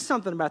really is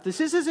something about this.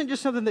 This isn't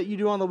just something that you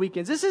do on the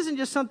weekends. This isn't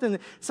just something,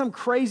 some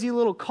crazy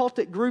little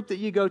cultic group that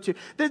you go to.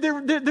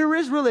 There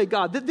is really a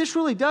God. This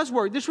really does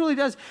work. This really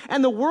does.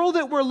 And the world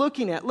that we're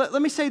looking at,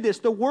 let me say this,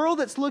 the world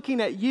that's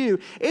looking at you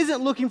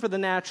isn't looking for the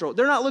natural.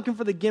 They're not looking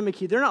for the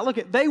gimmicky.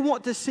 They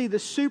want to see the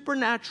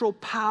supernatural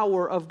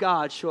power of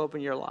God show up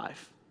in your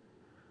life.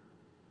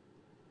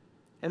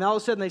 And all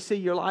of a sudden they see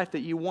your life that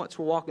you once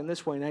were walking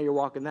this way, now you're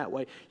walking that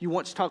way. You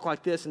once talked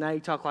like this, and now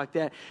you talk like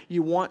that.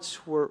 You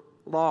once were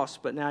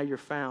lost, but now you're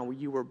found.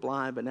 You were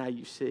blind, but now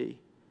you see.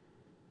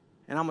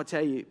 And I'm going to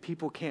tell you,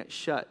 people can't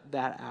shut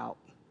that out.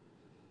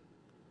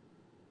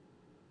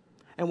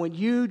 And when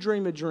you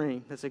dream a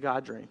dream, that's a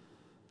God dream.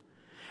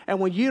 And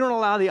when you don't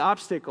allow the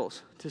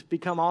obstacles to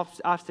become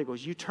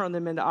obstacles, you turn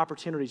them into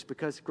opportunities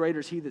because greater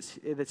is He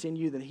that's in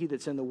you than he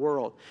that's in the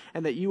world.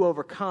 And that you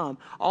overcome,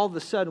 all of a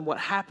sudden what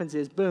happens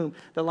is, boom,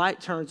 the light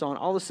turns on.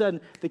 All of a sudden,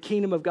 the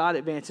kingdom of God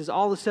advances.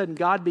 All of a sudden,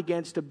 God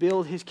begins to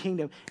build His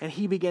kingdom, and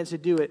He begins to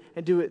do it,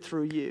 and do it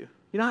through you.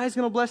 You know how He's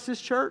going to bless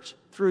this church?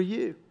 Through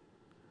you.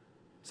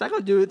 He's not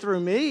going to do it through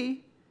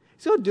me.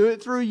 He's going to do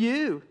it through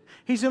you.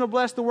 He's going to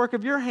bless the work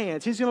of your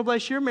hands. He's going to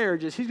bless your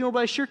marriages. He's going to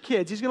bless your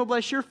kids. He's going to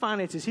bless your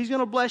finances. He's going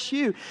to bless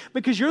you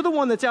because you're the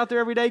one that's out there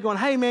every day going,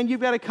 hey, man, you've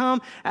got to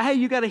come. Hey,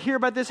 you got to hear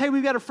about this. Hey,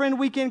 we've got a friend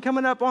weekend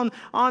coming up on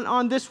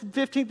this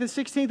 15th and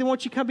 16th, and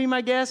won't you come be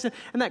my guest?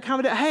 And that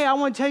comment, hey, I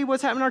want to tell you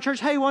what's happening in our church.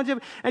 Hey,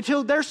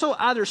 until they're so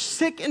either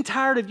sick and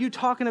tired of you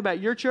talking about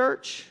your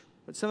church,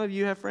 but some of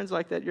you have friends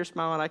like that. You're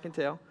smiling, I can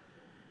tell.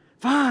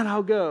 Fine,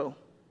 I'll go.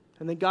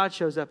 And then God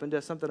shows up and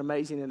does something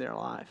amazing in their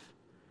life.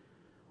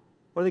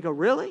 Or they go,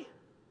 really?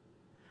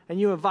 And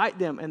you invite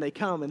them, and they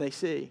come, and they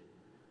see.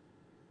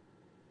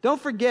 Don't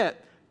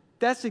forget,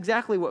 that's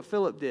exactly what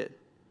Philip did.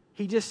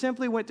 He just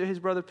simply went to his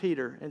brother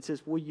Peter and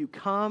says, will you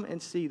come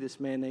and see this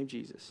man named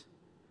Jesus?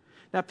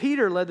 Now,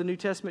 Peter led the New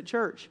Testament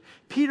church.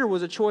 Peter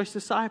was a choice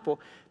disciple.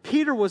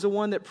 Peter was the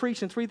one that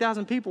preached, and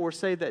 3,000 people were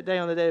saved that day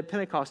on the day of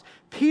Pentecost.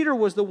 Peter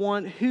was the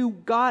one who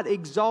God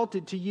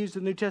exalted to use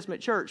the New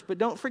Testament church. But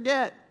don't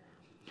forget,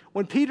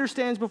 when Peter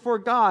stands before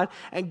God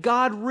and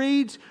God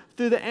reads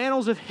through the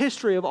annals of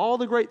history of all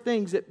the great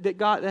things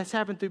that's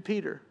happened through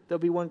Peter, there'll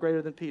be one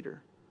greater than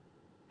Peter.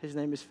 His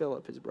name is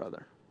Philip, his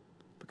brother.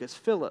 Because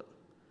Philip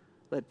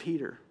led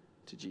Peter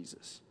to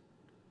Jesus.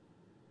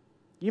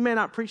 You may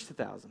not preach to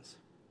thousands.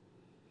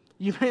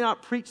 You may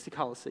not preach to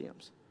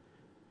Colosseums.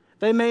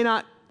 They may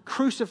not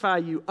crucify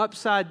you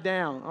upside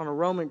down on a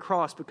Roman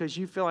cross because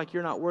you feel like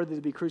you're not worthy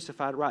to be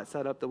crucified right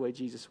side up the way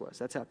Jesus was.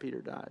 That's how Peter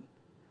died.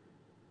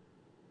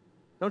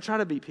 Don't try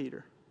to be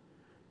Peter.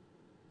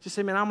 Just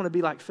say, man, I'm going to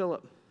be like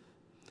Philip.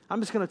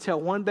 I'm just going to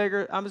tell one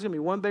beggar, I'm just going to be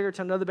one beggar,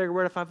 tell another beggar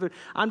where to find food.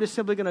 I'm just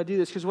simply going to do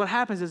this. Because what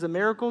happens is the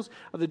miracles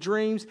of the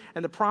dreams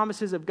and the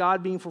promises of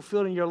God being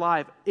fulfilled in your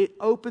life, it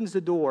opens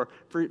the door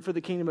for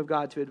the kingdom of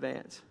God to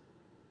advance.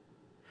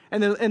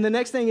 And the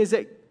next thing is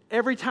that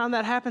every time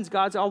that happens,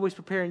 God's always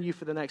preparing you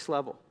for the next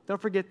level.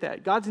 Don't forget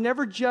that. God's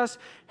never just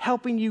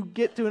helping you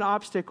get through an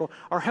obstacle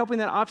or helping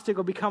that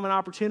obstacle become an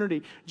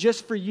opportunity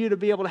just for you to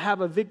be able to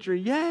have a victory.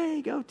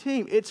 Yay, go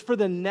team. It's for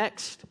the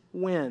next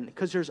win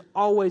because there's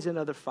always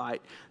another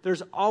fight.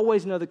 There's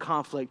always another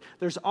conflict.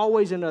 There's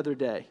always another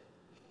day.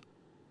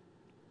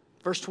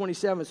 Verse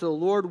 27, so the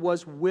Lord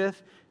was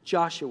with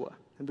Joshua.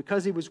 And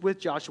because He was with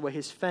Joshua,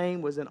 His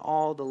fame was in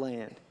all the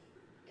land.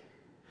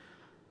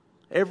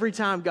 Every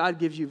time God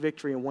gives you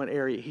victory in one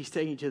area, He's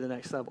taking you to the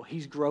next level.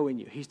 He's growing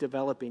you. He's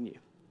developing you.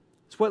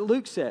 It's what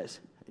Luke says.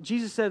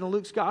 Jesus said in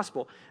Luke's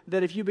gospel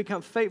that if you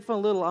become faithful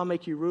in little, I'll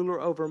make you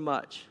ruler over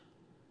much.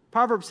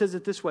 Proverbs says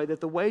it this way, that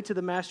the way to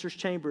the master's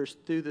chamber is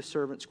through the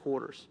servant's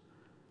quarters.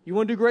 You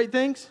want to do great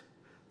things?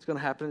 It's going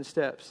to happen in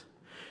steps.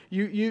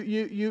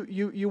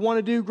 You want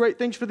to do great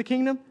things for the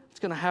kingdom? It's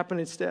going to happen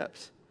in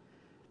steps.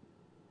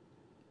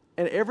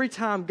 And every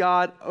time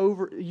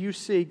you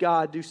see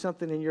God do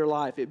something in your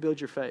life, it builds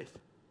your faith.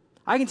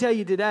 I can tell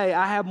you today,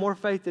 I have more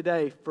faith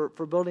today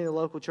for building a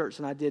local church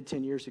than I did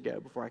 10 years ago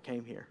before I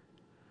came here.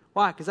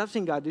 Why? Because I've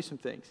seen God do some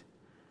things.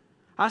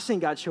 I've seen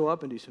God show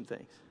up and do some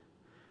things.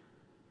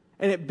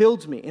 And it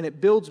builds me, and it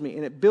builds me,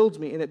 and it builds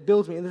me, and it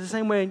builds me. And it's the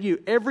same way in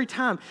you. Every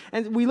time.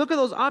 And we look at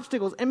those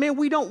obstacles, and man,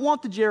 we don't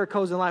want the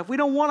Jerichos in life. We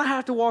don't want to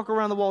have to walk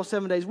around the wall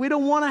 7 days. We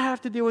don't want to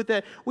have to deal with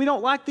that. We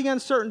don't like the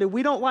uncertainty.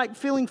 We don't like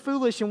feeling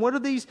foolish. And what are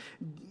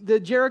the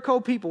Jericho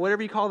people,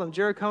 whatever you call them,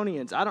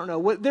 Jerichonians? I don't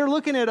know. They're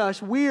looking at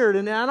us weird,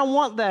 and I don't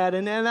want that.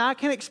 And I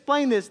can't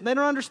explain this. And they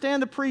don't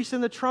understand the priests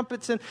and the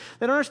trumpets, and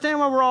they don't understand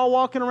why we're all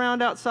walking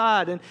around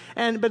outside.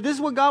 But this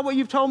is what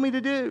you've told me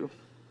to do.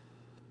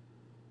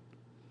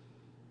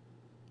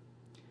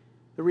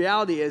 The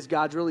reality is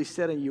God's really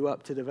setting you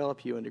up to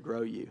develop you and to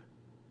grow you.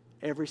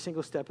 every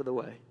single step of the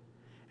way.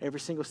 Every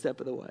single step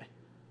of the way.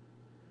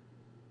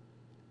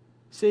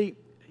 See,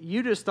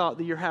 you just thought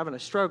that you're having a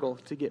struggle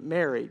to get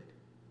married,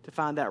 to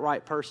find that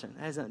right person.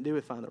 It has nothing to do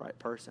with finding the right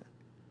person.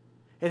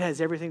 It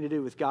has everything to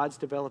do with God's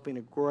developing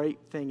a great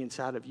thing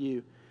inside of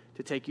you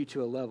to take you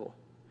to a level.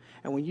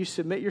 And when you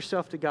submit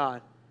yourself to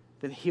God,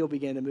 then He'll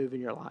begin to move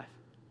in your life.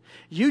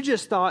 You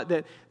just thought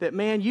that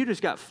man, you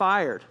just got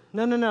fired.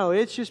 No.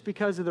 It's just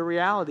because of the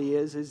reality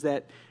is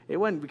that it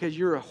wasn't because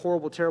you're a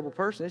horrible, terrible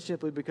person. It's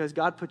simply because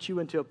God put you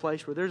into a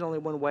place where there's only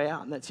one way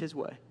out, and that's His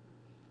way.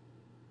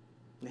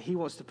 And He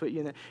wants to put you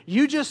in there.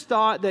 You just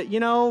thought that,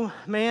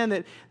 man,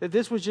 that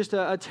this was just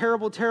a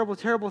terrible, terrible,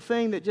 terrible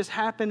thing that just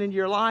happened in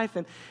your life,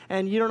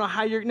 and you don't know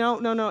how you're...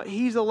 No.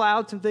 He's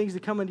allowed some things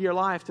to come into your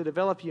life to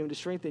develop you and to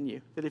strengthen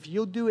you. That if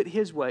you'll do it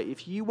His way,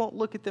 if you won't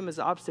look at them as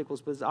obstacles,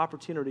 but as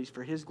opportunities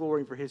for His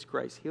glory and for His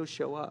grace, He'll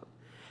show up.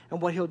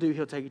 And what He'll do,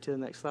 He'll take you to the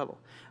next level,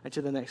 and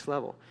to the next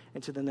level,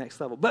 and to the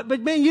next level. But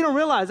man, you don't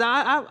realize,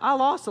 I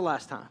lost the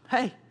last time.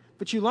 Hey,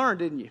 but you learned,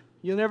 didn't you?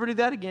 You'll never do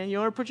that again.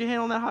 You'll never put your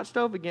hand on that hot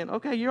stove again.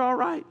 Okay, you're all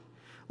right.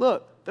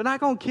 Look, they're not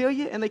going to kill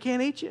you, and they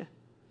can't eat you.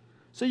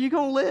 So you're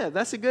going to live.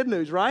 That's the good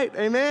news, right?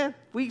 Amen?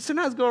 We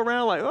sometimes go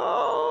around like,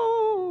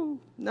 oh,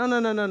 no.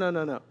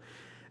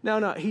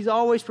 No, He's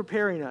always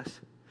preparing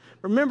us.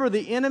 Remember,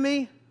 the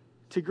enemy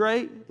to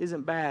great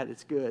isn't bad.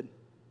 It's good.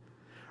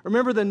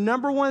 Remember, the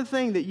number one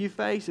thing that you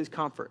face is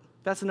comfort.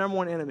 That's the number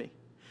one enemy.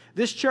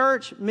 This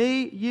church,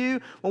 me,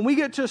 you, when we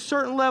get to a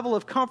certain level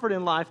of comfort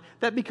in life,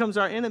 that becomes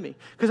our enemy.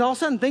 Because all of a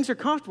sudden things are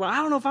comfortable. I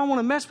don't know if I want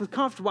to mess with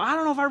comfortable. I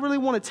don't know if I really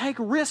want to take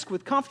a risk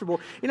with comfortable.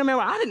 Man,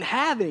 I didn't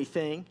have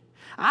anything.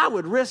 I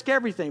would risk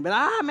everything. But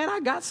I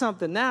got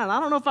something now. And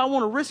I don't know if I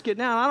want to risk it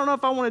now. And I don't know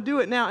if I want to do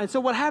it now. And so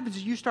what happens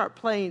is you start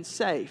playing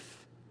safe.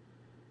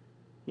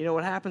 You know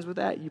what happens with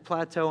that? You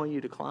plateau and you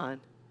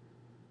decline.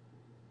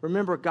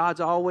 Remember,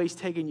 God's always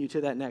taking you to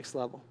that next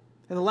level.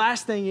 And the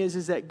last thing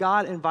is that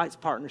God invites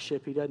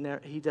partnership.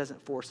 He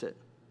doesn't force it.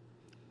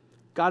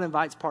 God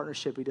invites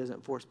partnership. He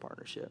doesn't force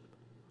partnership.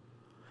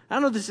 I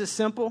know this is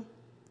simple.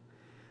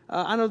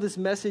 I know this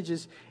message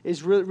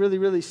is really, really,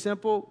 really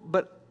simple.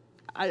 But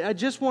I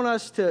just want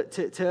us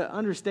to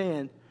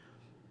understand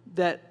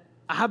that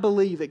I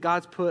believe that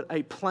God's put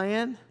a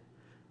plan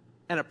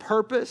and a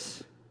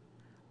purpose,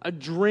 a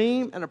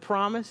dream and a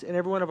promise in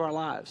every one of our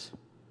lives.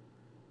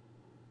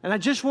 And I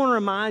just want to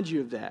remind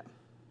you of that.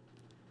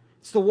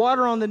 It's the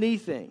water on the knee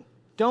thing.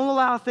 Don't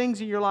allow things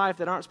in your life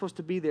that aren't supposed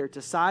to be there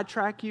to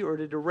sidetrack you or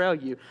to derail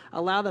you.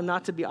 Allow them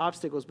not to be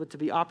obstacles, but to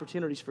be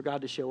opportunities for God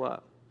to show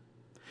up.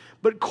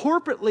 But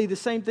corporately, the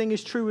same thing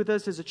is true with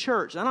us as a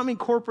church. I don't mean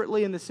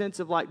corporately in the sense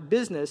of like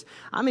business.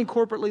 I mean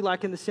corporately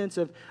like in the sense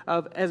of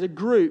as a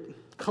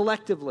group,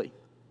 collectively.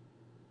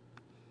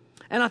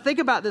 And I think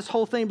about this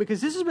whole thing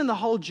because this has been the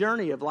whole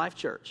journey of Life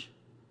Church.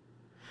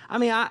 I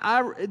mean,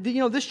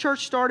 this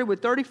church started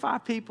with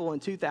 35 people in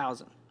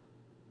 2000.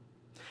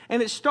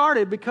 And it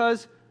started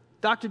because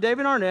Dr.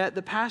 David Arnett,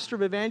 the pastor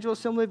of Evangel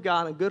Assembly of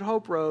God on Good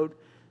Hope Road,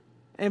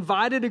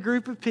 invited a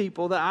group of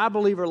people that I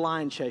believe are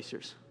lion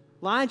chasers.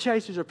 Lion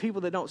chasers are people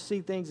that don't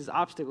see things as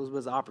obstacles but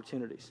as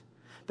opportunities.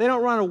 They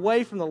don't run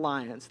away from the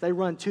lions. They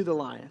run to the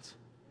lions.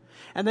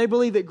 And they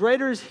believe that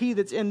greater is He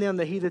that's in them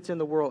than he that's in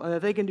the world, and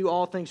that they can do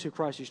all things through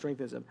Christ who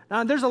strengthens them.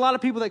 Now, there's a lot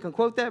of people that can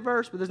quote that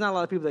verse, but there's not a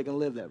lot of people that can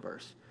live that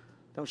verse.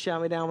 Don't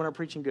shout me down when I'm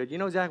preaching good. You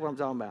know exactly what I'm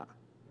talking about.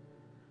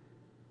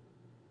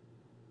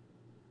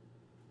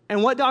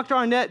 And what Dr.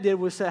 Arnett did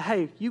was say,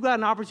 hey, you got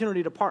an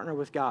opportunity to partner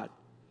with God.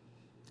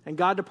 And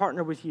God to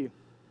partner with you.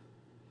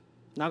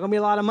 Not going to be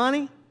a lot of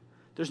money.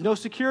 There's no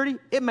security.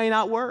 It may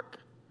not work.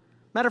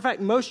 Matter of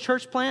fact, most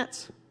church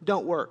plants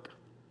don't work.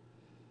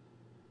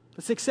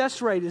 The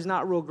success rate is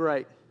not real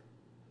great.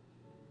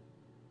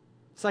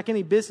 It's like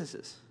any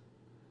businesses.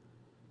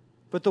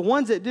 But the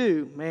ones that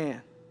do,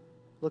 man,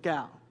 look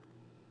out.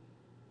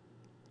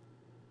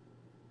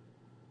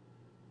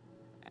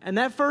 And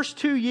that first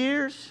 2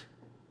 years,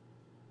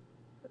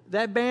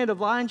 that band of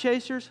lion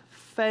chasers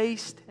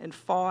faced and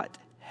fought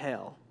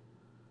hell.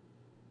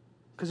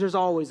 Because there's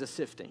always a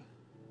sifting.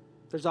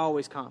 There's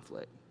always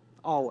conflict.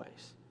 Always.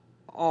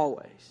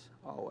 Always.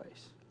 Always.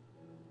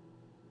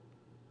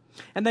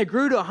 And they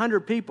grew to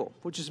 100 people,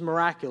 which is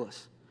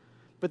miraculous.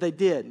 But they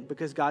did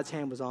because God's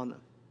hand was on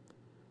them.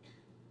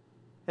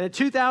 And in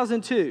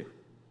 2002,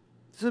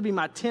 this will be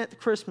my 10th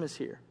Christmas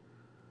here,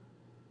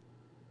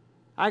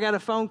 I got a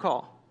phone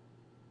call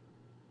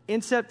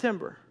in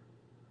September.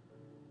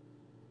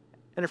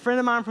 And a friend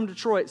of mine from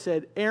Detroit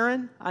said,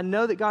 Aaron, I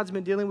know that God's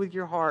been dealing with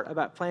your heart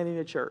about planting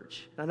a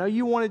church. I know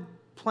you want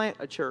to plant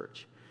a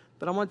church.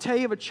 But I want to tell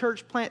you of a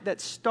church plant that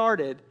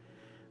started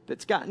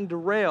that's gotten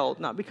derailed,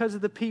 not because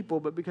of the people,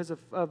 but because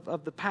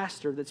of the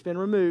pastor that's been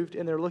removed,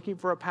 and they're looking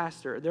for a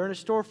pastor. They're in a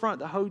storefront,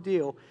 the whole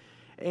deal.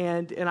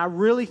 And I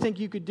really think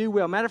you could do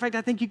well. Matter of fact,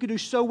 I think you could do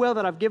so well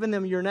that I've given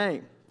them your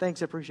name.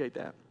 Thanks, I appreciate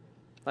that.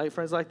 Like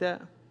friends like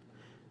that?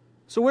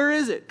 So where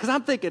is it? Because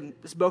I'm thinking,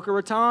 it's Boca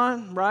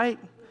Raton, right?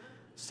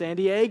 San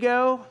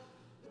Diego,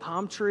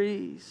 palm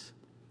trees,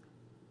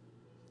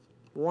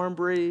 warm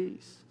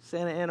breeze,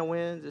 Santa Ana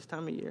winds this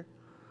time of year.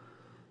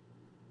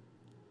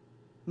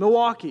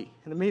 Milwaukee.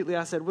 And immediately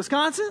I said,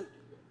 Wisconsin?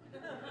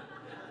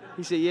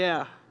 He said,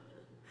 yeah.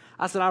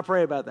 I said, I'll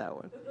pray about that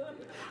one.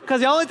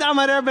 Because the only time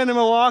I'd ever been to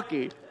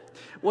Milwaukee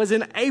was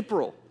in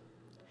April.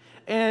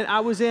 And I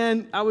was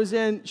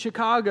in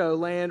Chicago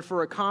land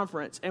for a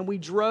conference, and we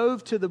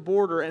drove to the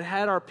border and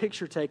had our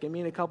picture taken, me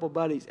and a couple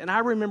buddies. And I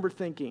remember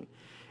thinking,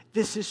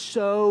 this is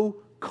so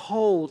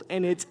cold,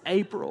 and it's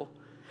April.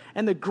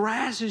 And the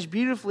grass is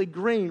beautifully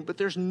green, but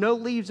there's no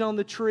leaves on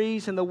the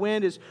trees, and the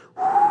wind is,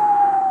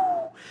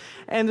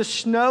 and the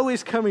snow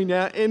is coming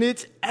down, and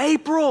it's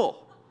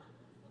April.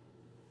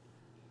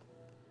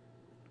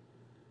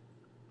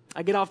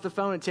 I get off the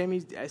phone,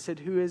 and I said,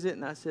 who is it?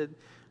 And I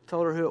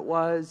told her who it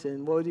was,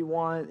 and what do you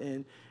want?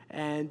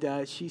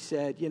 And she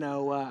said,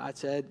 I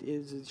said,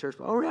 is it the church?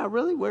 Oh, yeah,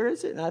 really? Where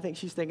is it? And I think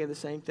she's thinking the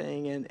same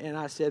thing. And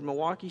I said,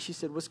 Milwaukee. She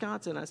said,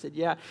 Wisconsin. I said,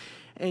 yeah.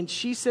 And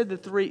she said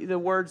the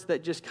words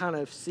that just kind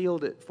of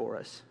sealed it for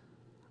us.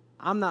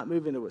 I'm not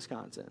moving to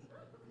Wisconsin.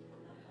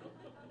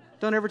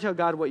 Don't ever tell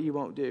God what you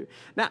won't do.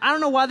 Now, I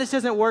don't know why this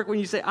doesn't work when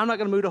you say, I'm not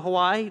going to move to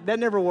Hawaii. That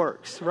never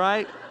works,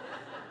 right?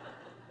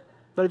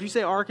 But if you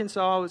say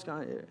Arkansas,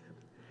 Wisconsin.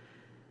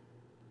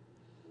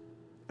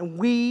 And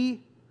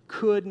we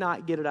could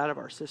not get it out of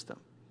our system.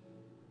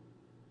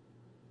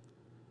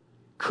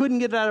 Couldn't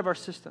get it out of our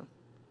system.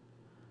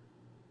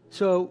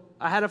 So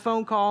I had a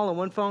phone call, and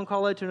one phone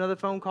call led to another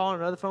phone call,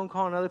 and another phone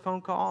call, and another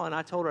phone call, and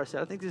I told her, I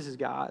said, I think this is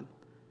God.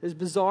 As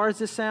bizarre as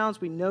this sounds,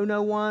 we know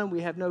no one,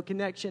 we have no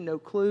connection, no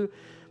clue,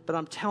 but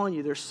I'm telling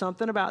you, there's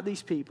something about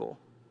these people,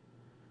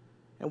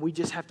 and we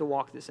just have to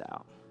walk this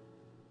out.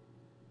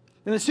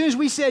 And as soon as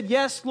we said,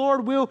 yes,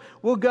 Lord,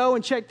 we'll go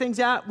and check things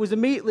out, was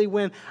immediately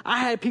when I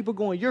had people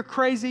going, you're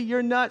crazy,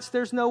 you're nuts,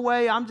 there's no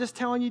way, I'm just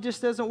telling you, it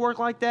just doesn't work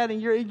like that, and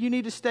you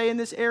need to stay in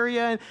this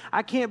area, and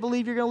I can't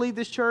believe you're going to leave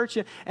this church.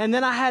 And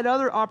then I had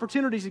other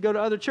opportunities to go to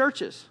other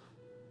churches,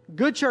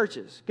 good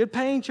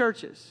paying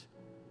churches,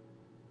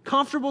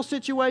 comfortable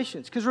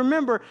situations. Because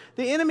remember,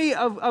 the enemy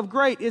of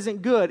great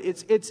isn't good,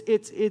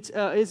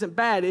 isn't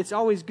bad, it's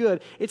always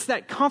good. It's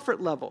that comfort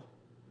level.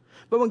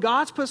 But when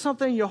God's put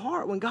something in your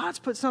heart, when God's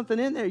put something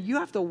in there, you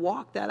have to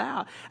walk that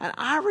out. And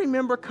I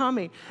remember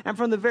coming, and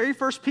from the very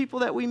first people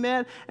that we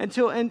met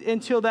until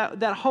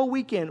that whole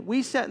weekend,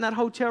 we sat in that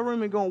hotel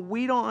room and going,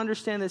 we don't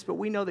understand this, but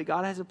we know that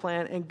God has a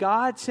plan. And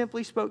God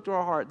simply spoke to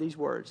our heart these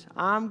words,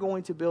 I'm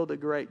going to build a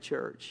great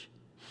church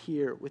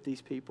here with these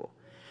people.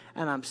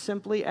 And I'm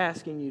simply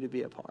asking you to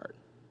be a part.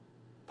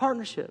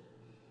 Partnership.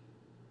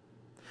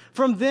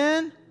 From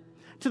then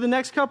to the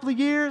next couple of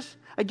years,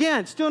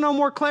 again, still no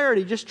more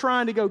clarity, just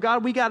trying to go,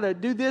 God, we got to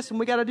do this, and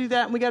we got to do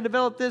that, and we got to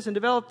develop this and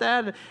develop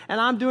that,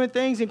 and I'm doing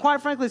things, and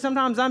quite frankly,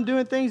 sometimes I'm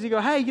doing things, you go,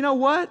 hey, you know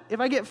what? If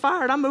I get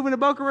fired, I'm moving to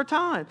Boca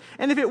Raton.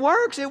 And if it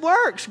works, it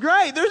works.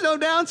 Great. There's no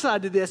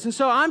downside to this. And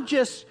so I'm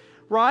just,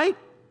 right?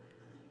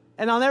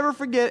 And I'll never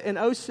forget, in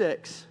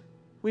 2006,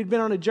 we'd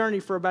been on a journey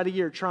for about a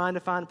year trying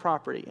to find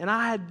property, and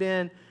I had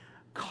been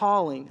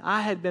calling, I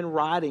had been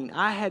writing,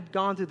 I had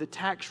gone through the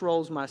tax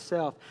rolls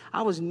myself.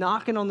 I was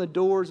knocking on the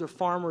doors of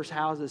farmers'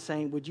 houses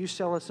saying, would you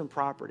sell us some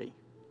property?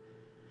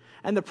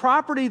 And the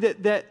property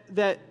that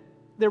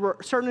there were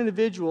certain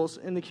individuals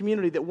in the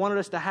community that wanted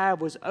us to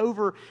have was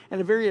over in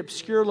a very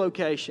obscure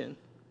location.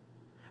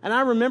 And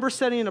I remember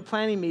sitting in a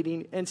planning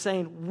meeting and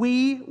saying,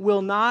 we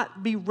will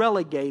not be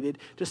relegated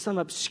to some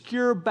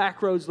obscure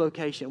backroads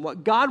location.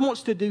 What God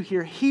wants to do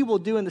here, He will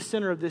do in the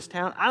center of this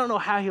town. I don't know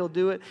how He'll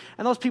do it.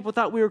 And those people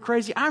thought we were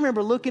crazy. I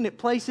remember looking at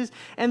places,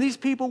 and these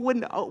people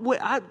wouldn't,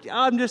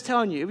 I'm just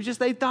telling you, it was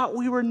just they thought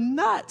we were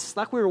nuts,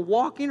 like we were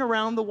walking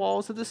around the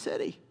walls of the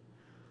city.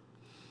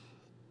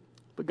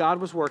 But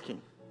God was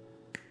working.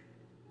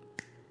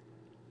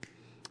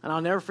 And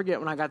I'll never forget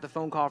when I got the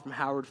phone call from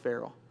Howard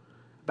Farrell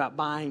about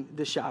buying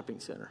the shopping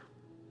center.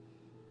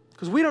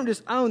 Because we don't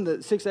just own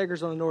the 6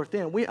 acres on the north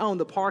end. We own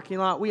the parking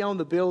lot. We own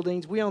the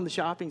buildings. We own the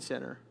shopping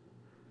center.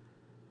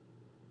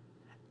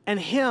 And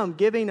him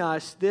giving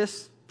us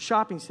this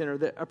shopping center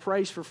that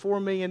appraised for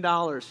 $4 million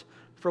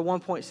for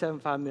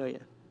 $1.75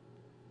 million.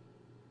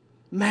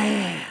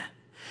 Man.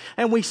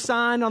 And we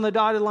signed on the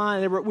dotted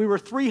line. We were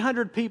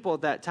 300 people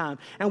at that time.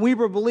 And we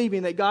were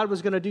believing that God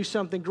was going to do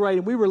something great.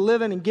 And we were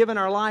living and giving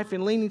our life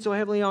and leaning so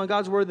heavily on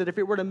God's word that if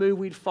it were to move,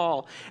 we'd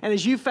fall. And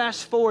as you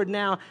fast forward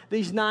now,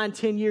 these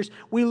 9-10 years,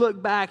 we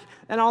look back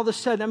and all of a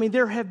sudden, I mean,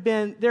 there have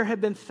been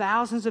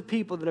thousands of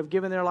people that have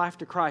given their life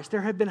to Christ.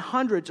 There have been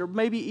hundreds or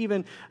maybe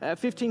even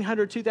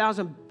 1,500,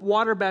 2,000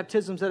 water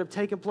baptisms that have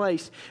taken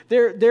place.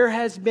 There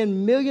has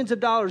been millions of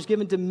dollars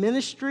given to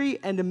ministry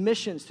and to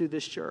missions through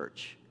this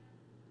church.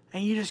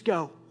 And you just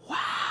go,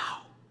 wow.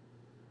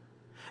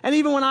 And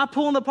even when I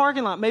pull in the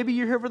parking lot, maybe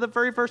you're here for the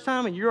very first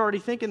time and you're already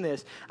thinking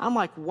this. I'm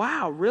like,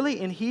 wow, really?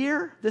 In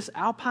here, this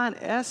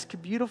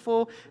Alpine-esque,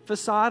 beautiful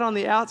facade on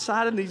the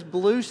outside and these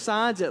blue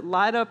signs that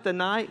light up the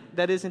night,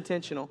 that is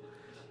intentional.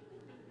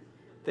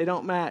 They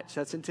don't match.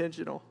 That's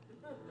intentional.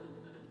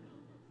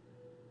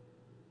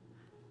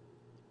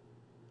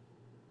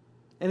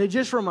 And it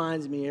just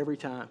reminds me every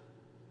time,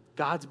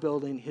 God's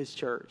building His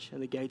church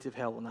and the gates of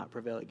hell will not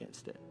prevail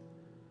against it.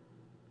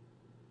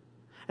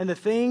 And the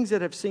things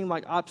that have seemed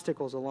like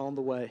obstacles along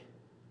the way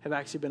have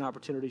actually been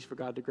opportunities for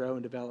God to grow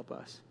and develop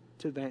us,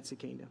 to advance the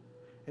kingdom,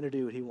 and to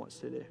do what he wants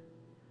to do.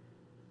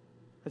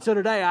 And so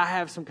today I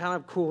have some kind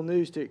of cool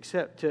news to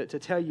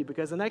tell you,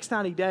 because the next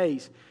 90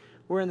 days,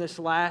 we're in this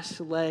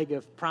last leg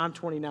of Prime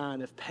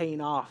 29 of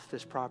paying off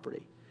this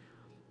property.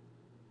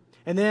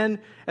 And then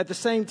at the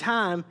same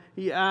time,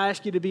 I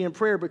ask you to be in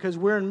prayer, because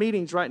we're in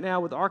meetings right now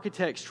with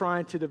architects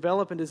trying to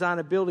develop and design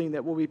a building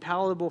that will be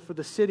palatable for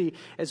the city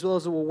as well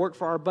as it will work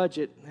for our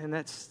budget. And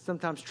that's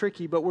sometimes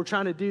tricky, but we're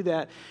trying to do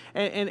that.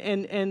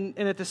 And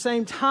at the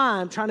same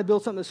time, trying to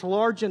build something that's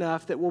large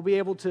enough that we'll be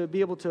able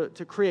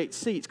to create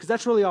seats, because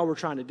that's really all we're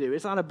trying to do.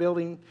 It's not a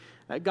building.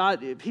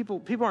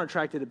 People aren't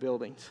attracted to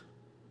buildings.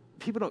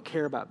 People don't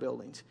care about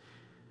buildings,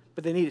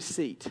 but they need a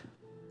seat.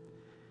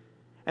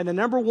 And the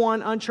number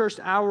one unchurched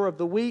hour of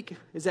the week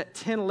is that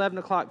 10, 11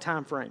 o'clock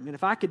time frame. And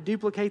if I could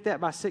duplicate that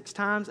by 6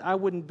 times, I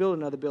wouldn't build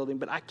another building,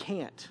 but I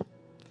can't.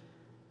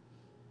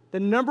 The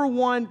number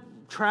one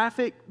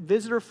traffic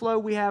visitor flow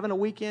we have in a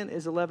weekend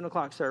is 11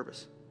 o'clock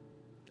service.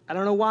 I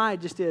don't know why,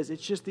 it just is.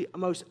 It's just the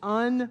most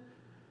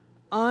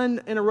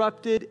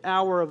uninterrupted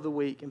hour of the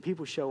week, and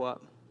people show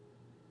up.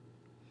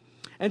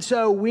 And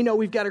so we know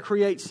we've got to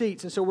create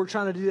seats, and so we're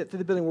trying to do that through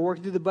the building. We're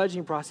working through the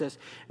budgeting process.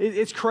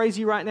 It's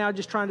crazy right now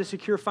just trying to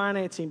secure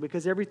financing,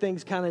 because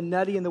everything's kind of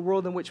nutty in the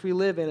world in which we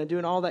live in and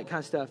doing all that kind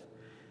of stuff.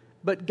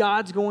 But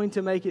God's going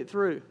to make it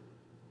through,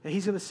 and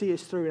he's going to see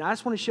us through. And I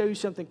just want to show you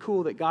something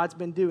cool that God's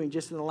been doing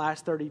just in the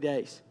last 30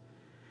 days.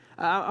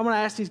 I'm going to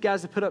ask these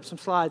guys to put up some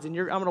slides, and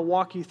I'm going to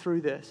walk you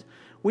through this.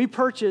 We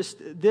purchased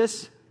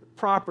this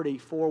property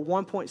for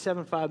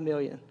 $1.75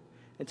 million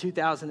in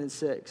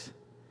 2006.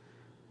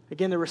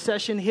 Again, the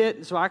recession hit,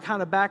 and so I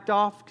kind of backed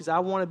off, because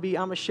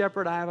I'm a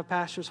shepherd, I have a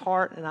pastor's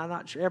heart, and I'm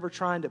not ever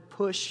trying to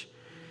push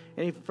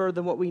any further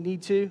than what we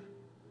need to.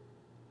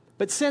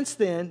 But since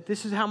then,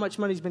 this is how much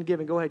money's been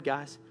given. Go ahead,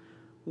 guys.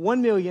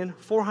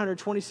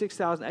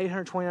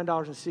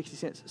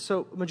 $1,426,829.60.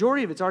 So the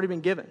majority of it's already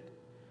been given.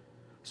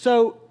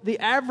 So the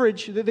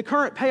average, the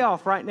current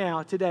payoff right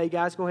now, today,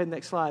 guys, go ahead,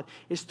 next slide,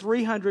 is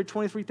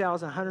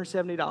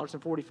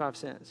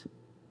 $323,170.45.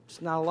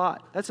 It's not a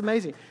lot. That's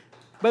amazing.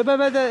 But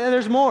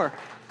there's more.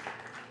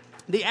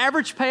 The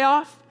average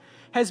payoff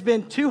has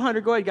been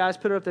 $200. Go ahead, guys,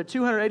 put it up there.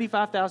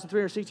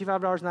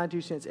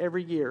 $285,365.92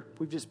 every year.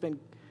 We've just been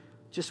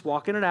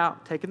walking it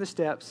out, taking the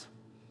steps,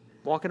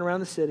 walking around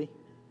the city.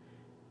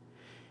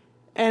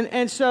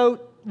 And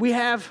so we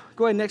have.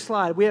 Go ahead, next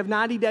slide. We have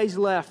 90 days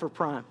left for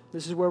Prime.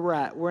 This is where we're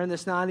at. We're in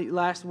this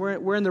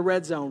We're in the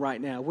red zone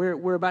right now.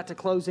 We're about to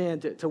close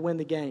in to win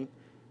the game.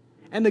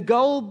 And the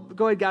goal.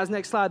 Go ahead, guys.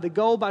 Next slide. The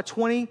goal by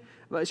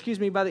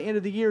the end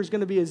of the year is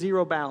going to be a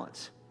zero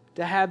balance,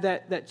 to have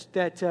that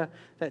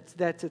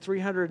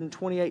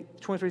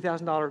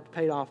 $23,000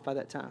 paid off by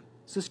that time.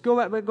 So let's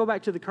go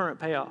back to the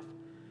current payoff.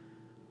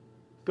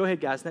 Go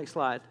ahead, guys. Next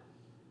slide.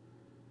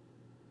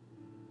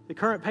 The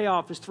current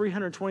payoff is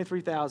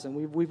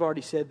 $323,000. We've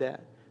already said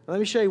that. Now, let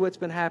me show you what's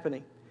been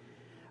happening.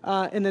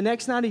 In the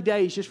next 90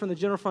 days, just from the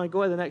general fund,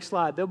 go ahead to the next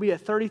slide, there'll be a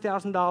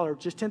 $30,000,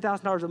 just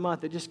 $10,000 a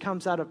month that just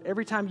comes out of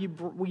every time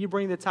you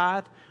bring the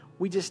tithe,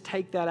 we just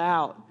take that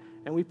out.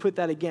 And we put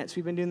that against.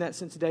 We've been doing that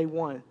since day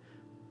one.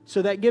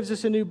 So that gives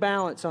us a new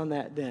balance on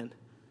that then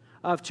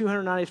of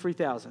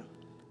 $293,000.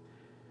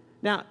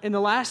 Now, in the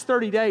last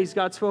 30 days,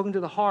 God's spoken to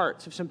the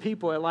hearts of some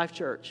people at Life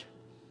Church.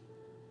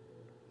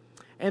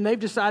 And they've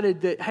decided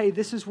that, hey,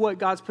 this is what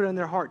God's put in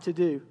their heart to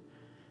do.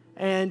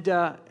 And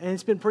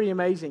it's been pretty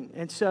amazing.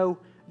 And so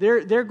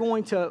they're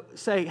going to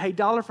say, hey,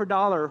 dollar for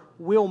dollar,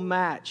 we'll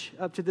match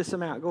up to this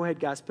amount. Go ahead,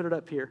 guys, put it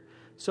up here.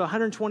 So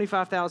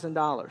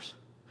 $125,000.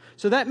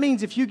 So that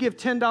means if you give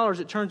 $10,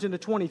 it turns into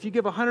 $20. If you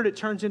give $100, it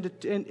turns into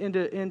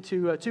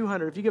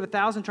 $200. If you give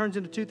 $1,000, it turns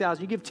into $2,000.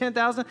 You give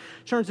 $10,000, it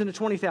turns into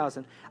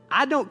 $20,000.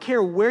 I don't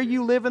care where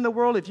you live in the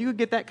world. If you could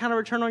get that kind of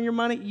return on your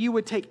money, you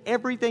would take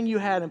everything you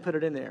had and put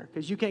it in there,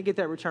 because you can't get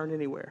that return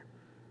anywhere.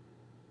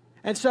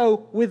 And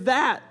so with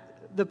that,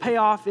 the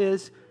payoff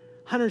is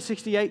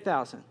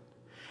 $168,000.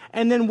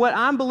 And then what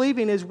I'm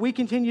believing is we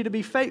continue to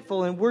be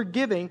faithful, and we're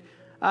giving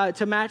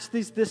to match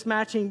this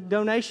matching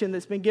donation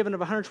that's been given of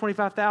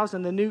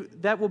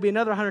 $125,000. That will be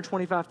another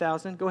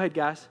 $125,000. Go ahead,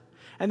 guys,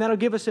 and that'll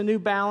give us a new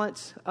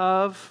balance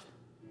of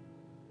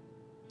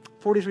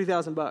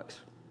 $43,000.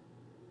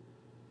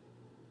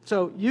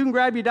 So you can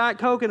grab your Diet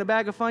Coke and a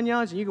bag of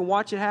Funyuns, and you can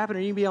watch it happen, or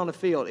you can be on the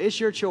field. It's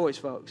your choice,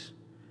 folks.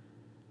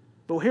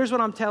 But here's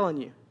what I'm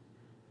telling you: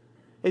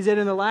 is that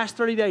in the last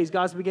 30 days,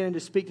 God's beginning to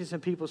speak to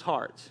some people's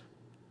hearts.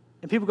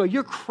 And people go,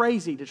 you're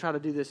crazy to try to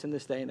do this in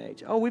this day and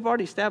age. Oh, we've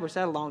already established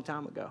that a long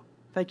time ago.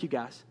 Thank you,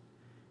 guys.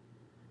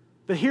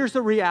 But here's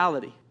the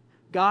reality.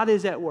 God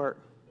is at work.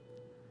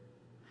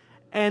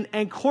 And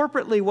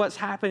corporately what's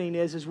happening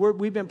is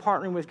we've been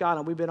partnering with God,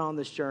 and we've been on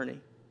this journey.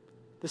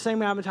 The same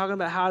way I've been talking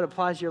about how it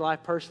applies to your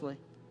life personally.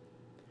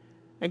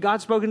 And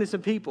God's spoken to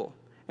some people.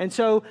 And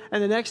so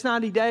in the next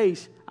 90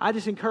 days, I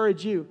just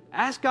encourage you,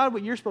 ask God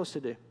what you're supposed to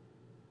do.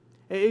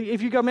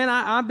 If you go, man,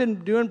 I've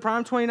been doing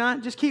Prime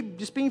 29,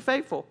 just being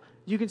faithful.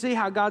 You can see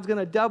how God's going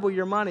to double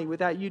your money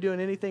without you doing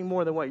anything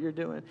more than what you're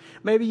doing.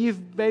 Maybe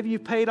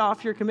you've paid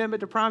off your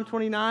commitment to Prime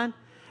 29,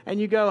 and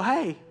you go,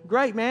 hey,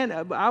 great, man.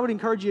 I would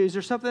encourage you, is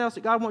there something else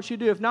that God wants you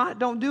to do? If not,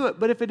 don't do it.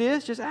 But if it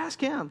is, just ask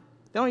him.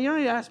 You don't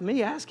need to ask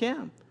me, ask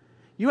him.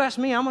 You ask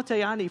me, I'm going to tell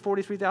you I need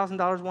 $43,000,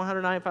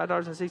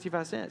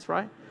 $195.65,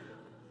 right?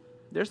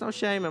 There's no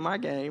shame in my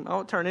game. I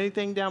won't turn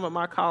anything down but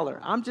my collar.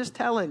 I'm just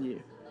telling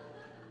you.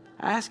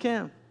 Ask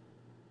him.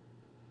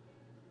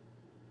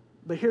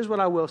 But here's what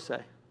I will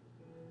say.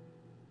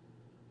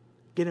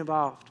 Get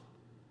involved,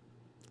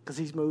 because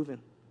he's moving.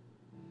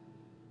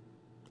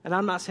 And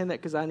I'm not saying that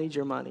because I need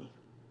your money.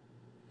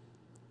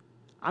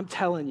 I'm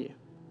telling you,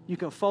 you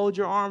can fold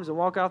your arms and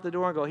walk out the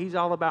door and go, he's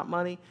all about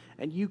money,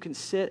 and you can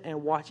sit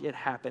and watch it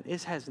happen.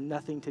 It has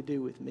nothing to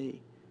do with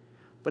me.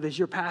 But as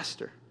your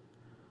pastor,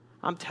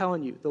 I'm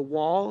telling you, the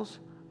walls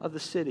of the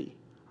city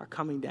are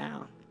coming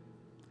down.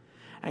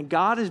 And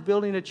God is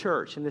building a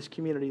church in this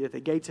community that the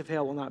gates of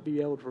hell will not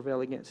be able to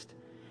prevail against.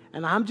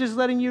 And I'm just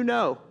letting you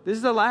know, this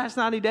is the last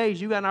 90 days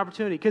you got an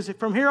opportunity. Because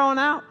from here on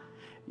out,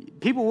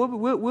 people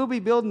will be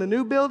building the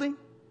new building.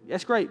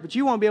 That's great. But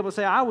you want to be able to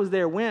say, I was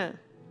there when.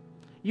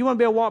 You want to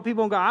be able to walk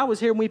people and go, I was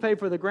here when we paid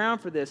for the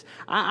ground for this.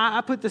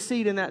 I put the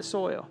seed in that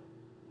soil.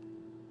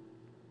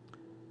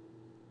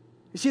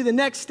 You see, the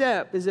next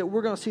step is that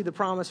we're going to see the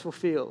promise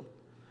fulfilled.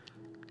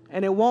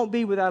 And it won't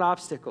be without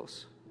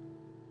obstacles.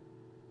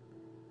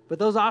 But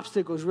those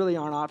obstacles really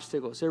aren't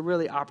obstacles. They're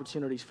really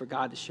opportunities for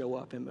God to show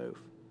up and move.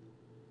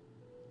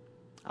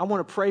 I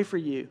want to pray for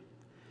you,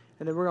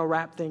 and then we're going to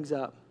wrap things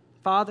up.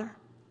 Father,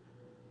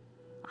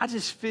 I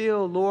just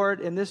feel,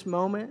 Lord, in this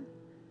moment,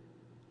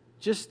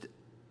 just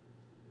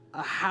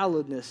a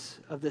hallowedness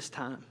of this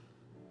time.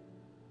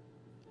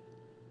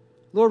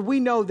 Lord,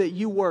 we know that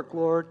you work,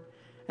 Lord,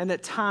 and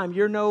that time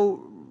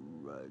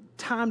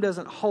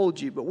doesn't hold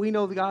you, but we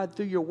know, God,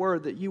 through your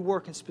word that you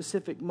work in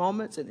specific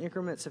moments and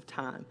increments of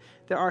time.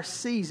 There are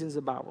seasons,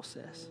 the Bible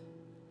says.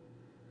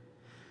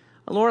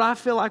 And Lord, I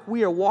feel like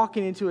we are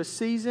walking into a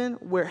season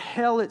where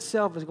hell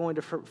itself is going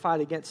to fight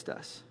against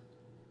us.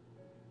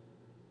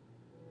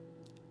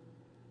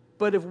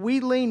 But if we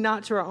lean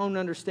not to our own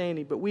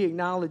understanding, but we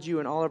acknowledge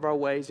you in all of our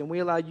ways, and we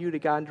allow you to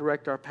guide and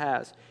direct our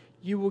paths,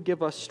 you will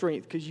give us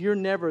strength, because you're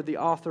never the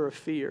author of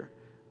fear,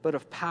 but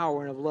of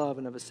power and of love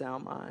and of a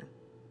sound mind.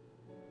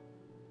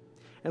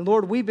 And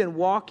Lord, we've been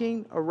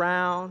walking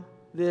around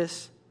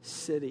this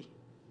city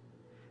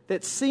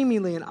that's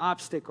seemingly an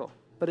obstacle,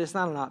 but it's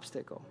not an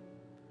obstacle.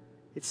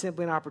 It's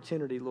simply an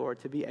opportunity, Lord,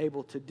 to be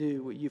able to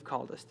do what you've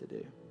called us to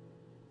do.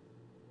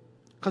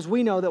 Because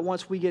we know that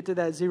once we get to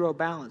that zero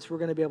balance, we're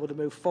going to be able to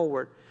move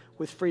forward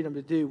with freedom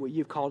to do what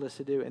you've called us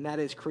to do, and that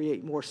is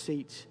create more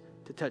seats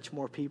to touch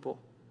more people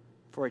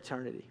for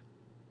eternity.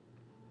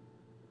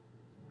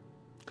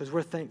 Because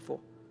we're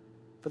thankful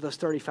for those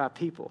 35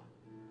 people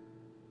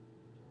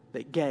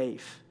that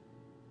gave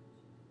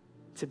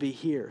to be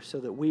here so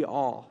that we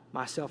all,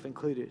 myself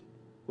included,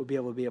 would be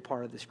able to be a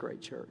part of this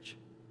great church.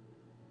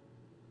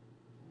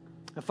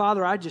 And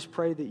Father, I just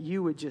pray that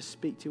you would just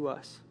speak to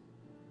us.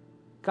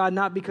 God,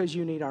 not because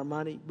you need our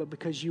money, but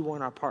because you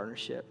want our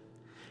partnership.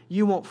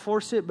 You won't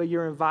force it, but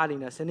you're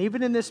inviting us. And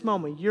even in this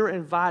moment, you're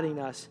inviting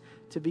us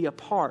to be a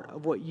part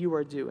of what you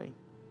are doing.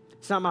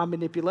 It's not by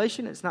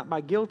manipulation. It's not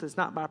by guilt. It's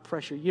not by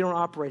pressure. You don't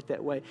operate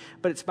that way.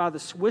 But it's by the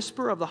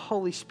whisper of the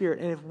Holy Spirit.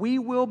 And if we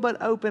will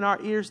but open our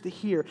ears to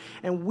hear,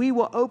 and we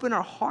will open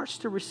our hearts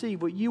to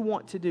receive what you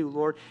want to do,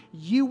 Lord,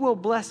 you will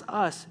bless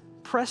us,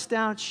 pressed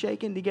down,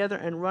 shaken together,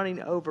 and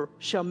running over.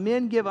 Shall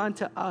men give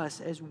unto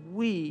us as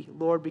we,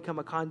 Lord, become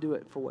a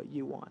conduit for what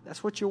you want.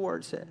 That's what your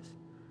word says.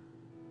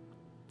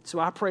 So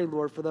I pray,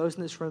 Lord, for those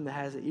in this room that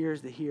has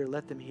ears to hear,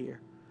 let them hear.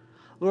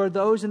 Lord,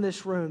 those in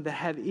this room that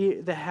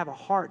have a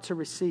heart to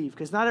receive,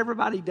 because not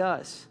everybody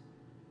does.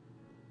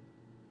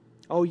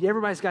 Oh,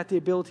 everybody's got the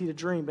ability to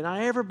dream, but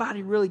not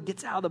everybody really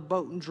gets out of the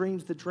boat and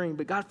dreams the dream.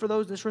 But God, for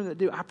those in this room that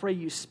do, I pray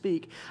you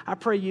speak. I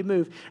pray you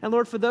move. And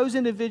Lord, for those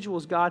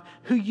individuals, God,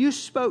 who you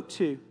spoke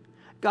to,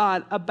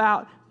 God,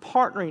 about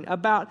partnering,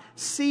 about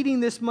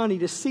seeding this money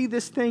to see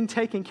this thing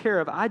taken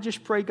care of, I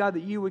just pray, God,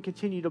 that you would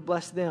continue to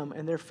bless them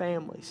and their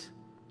families.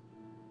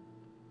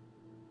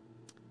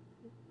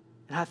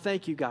 And I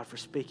thank you, God, for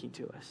speaking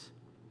to us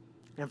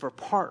and for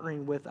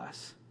partnering with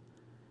us.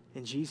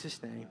 In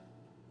Jesus' name,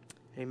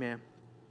 amen.